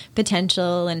was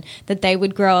potential and that they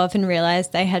would grow up and realize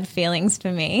they had feelings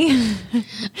for me.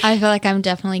 I feel like I'm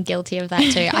definitely guilty of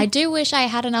that too. I do wish I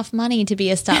had enough money to be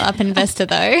a startup investor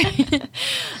though.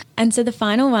 And so the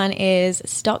final one is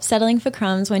stop settling for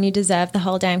crumbs when you deserve the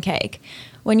whole damn cake.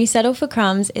 When you settle for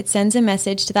crumbs, it sends a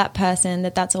message to that person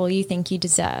that that's all you think you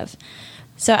deserve.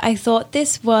 So I thought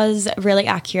this was really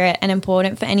accurate and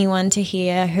important for anyone to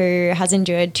hear who has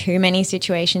endured too many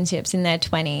situationships in their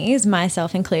 20s,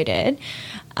 myself included.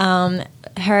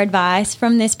 Her advice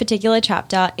from this particular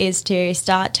chapter is to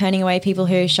start turning away people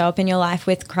who show up in your life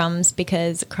with crumbs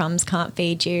because crumbs can't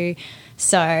feed you.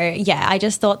 So, yeah, I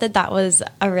just thought that that was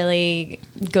a really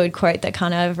good quote that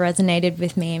kind of resonated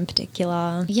with me in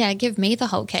particular. Yeah, give me the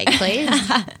whole cake, please.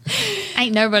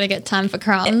 Ain't nobody got time for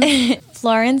crumbs.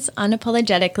 Florence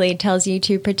unapologetically tells you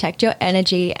to protect your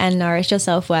energy and nourish your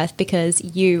self-worth because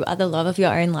you are the love of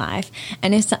your own life.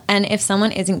 And if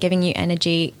someone isn't giving you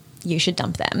energy, you should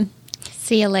dump them.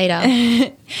 See you later.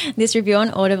 This review on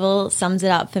Audible sums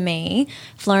it up for me.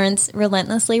 Florence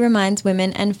relentlessly reminds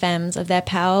women and femmes of their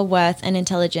power, worth and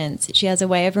intelligence. She has a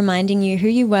way of reminding you who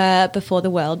you were before the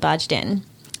world barged in.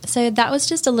 So that was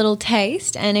just a little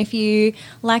taste, and if you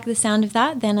like the sound of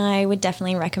that, then I would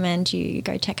definitely recommend you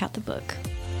go check out the book.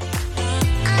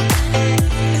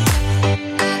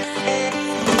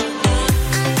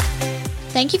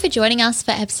 Thank you for joining us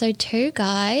for episode 2,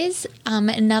 guys.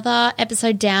 Another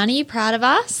episode down. Are you proud of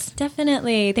us?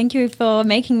 Definitely. Thank you for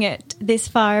making it this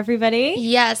far, everybody.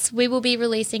 Yes, we will be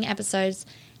releasing episodes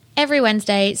every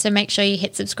Wednesday, so make sure you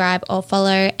hit subscribe or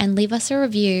follow and leave us a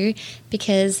review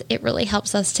because it really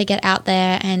helps us to get out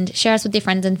there and share us with your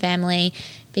friends and family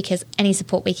because any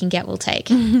support we can get we'll take.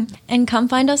 And come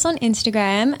find us on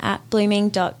Instagram at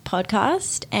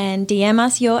blooming.podcast and DM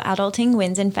us your adulting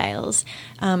wins and fails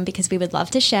because we would love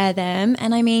to share them.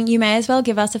 And I mean, you may as well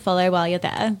give us a follow while you're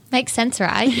there. Makes sense,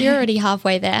 right? You're already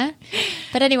halfway there.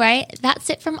 But anyway, that's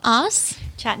it from us.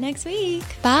 Chat next week.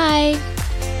 Bye.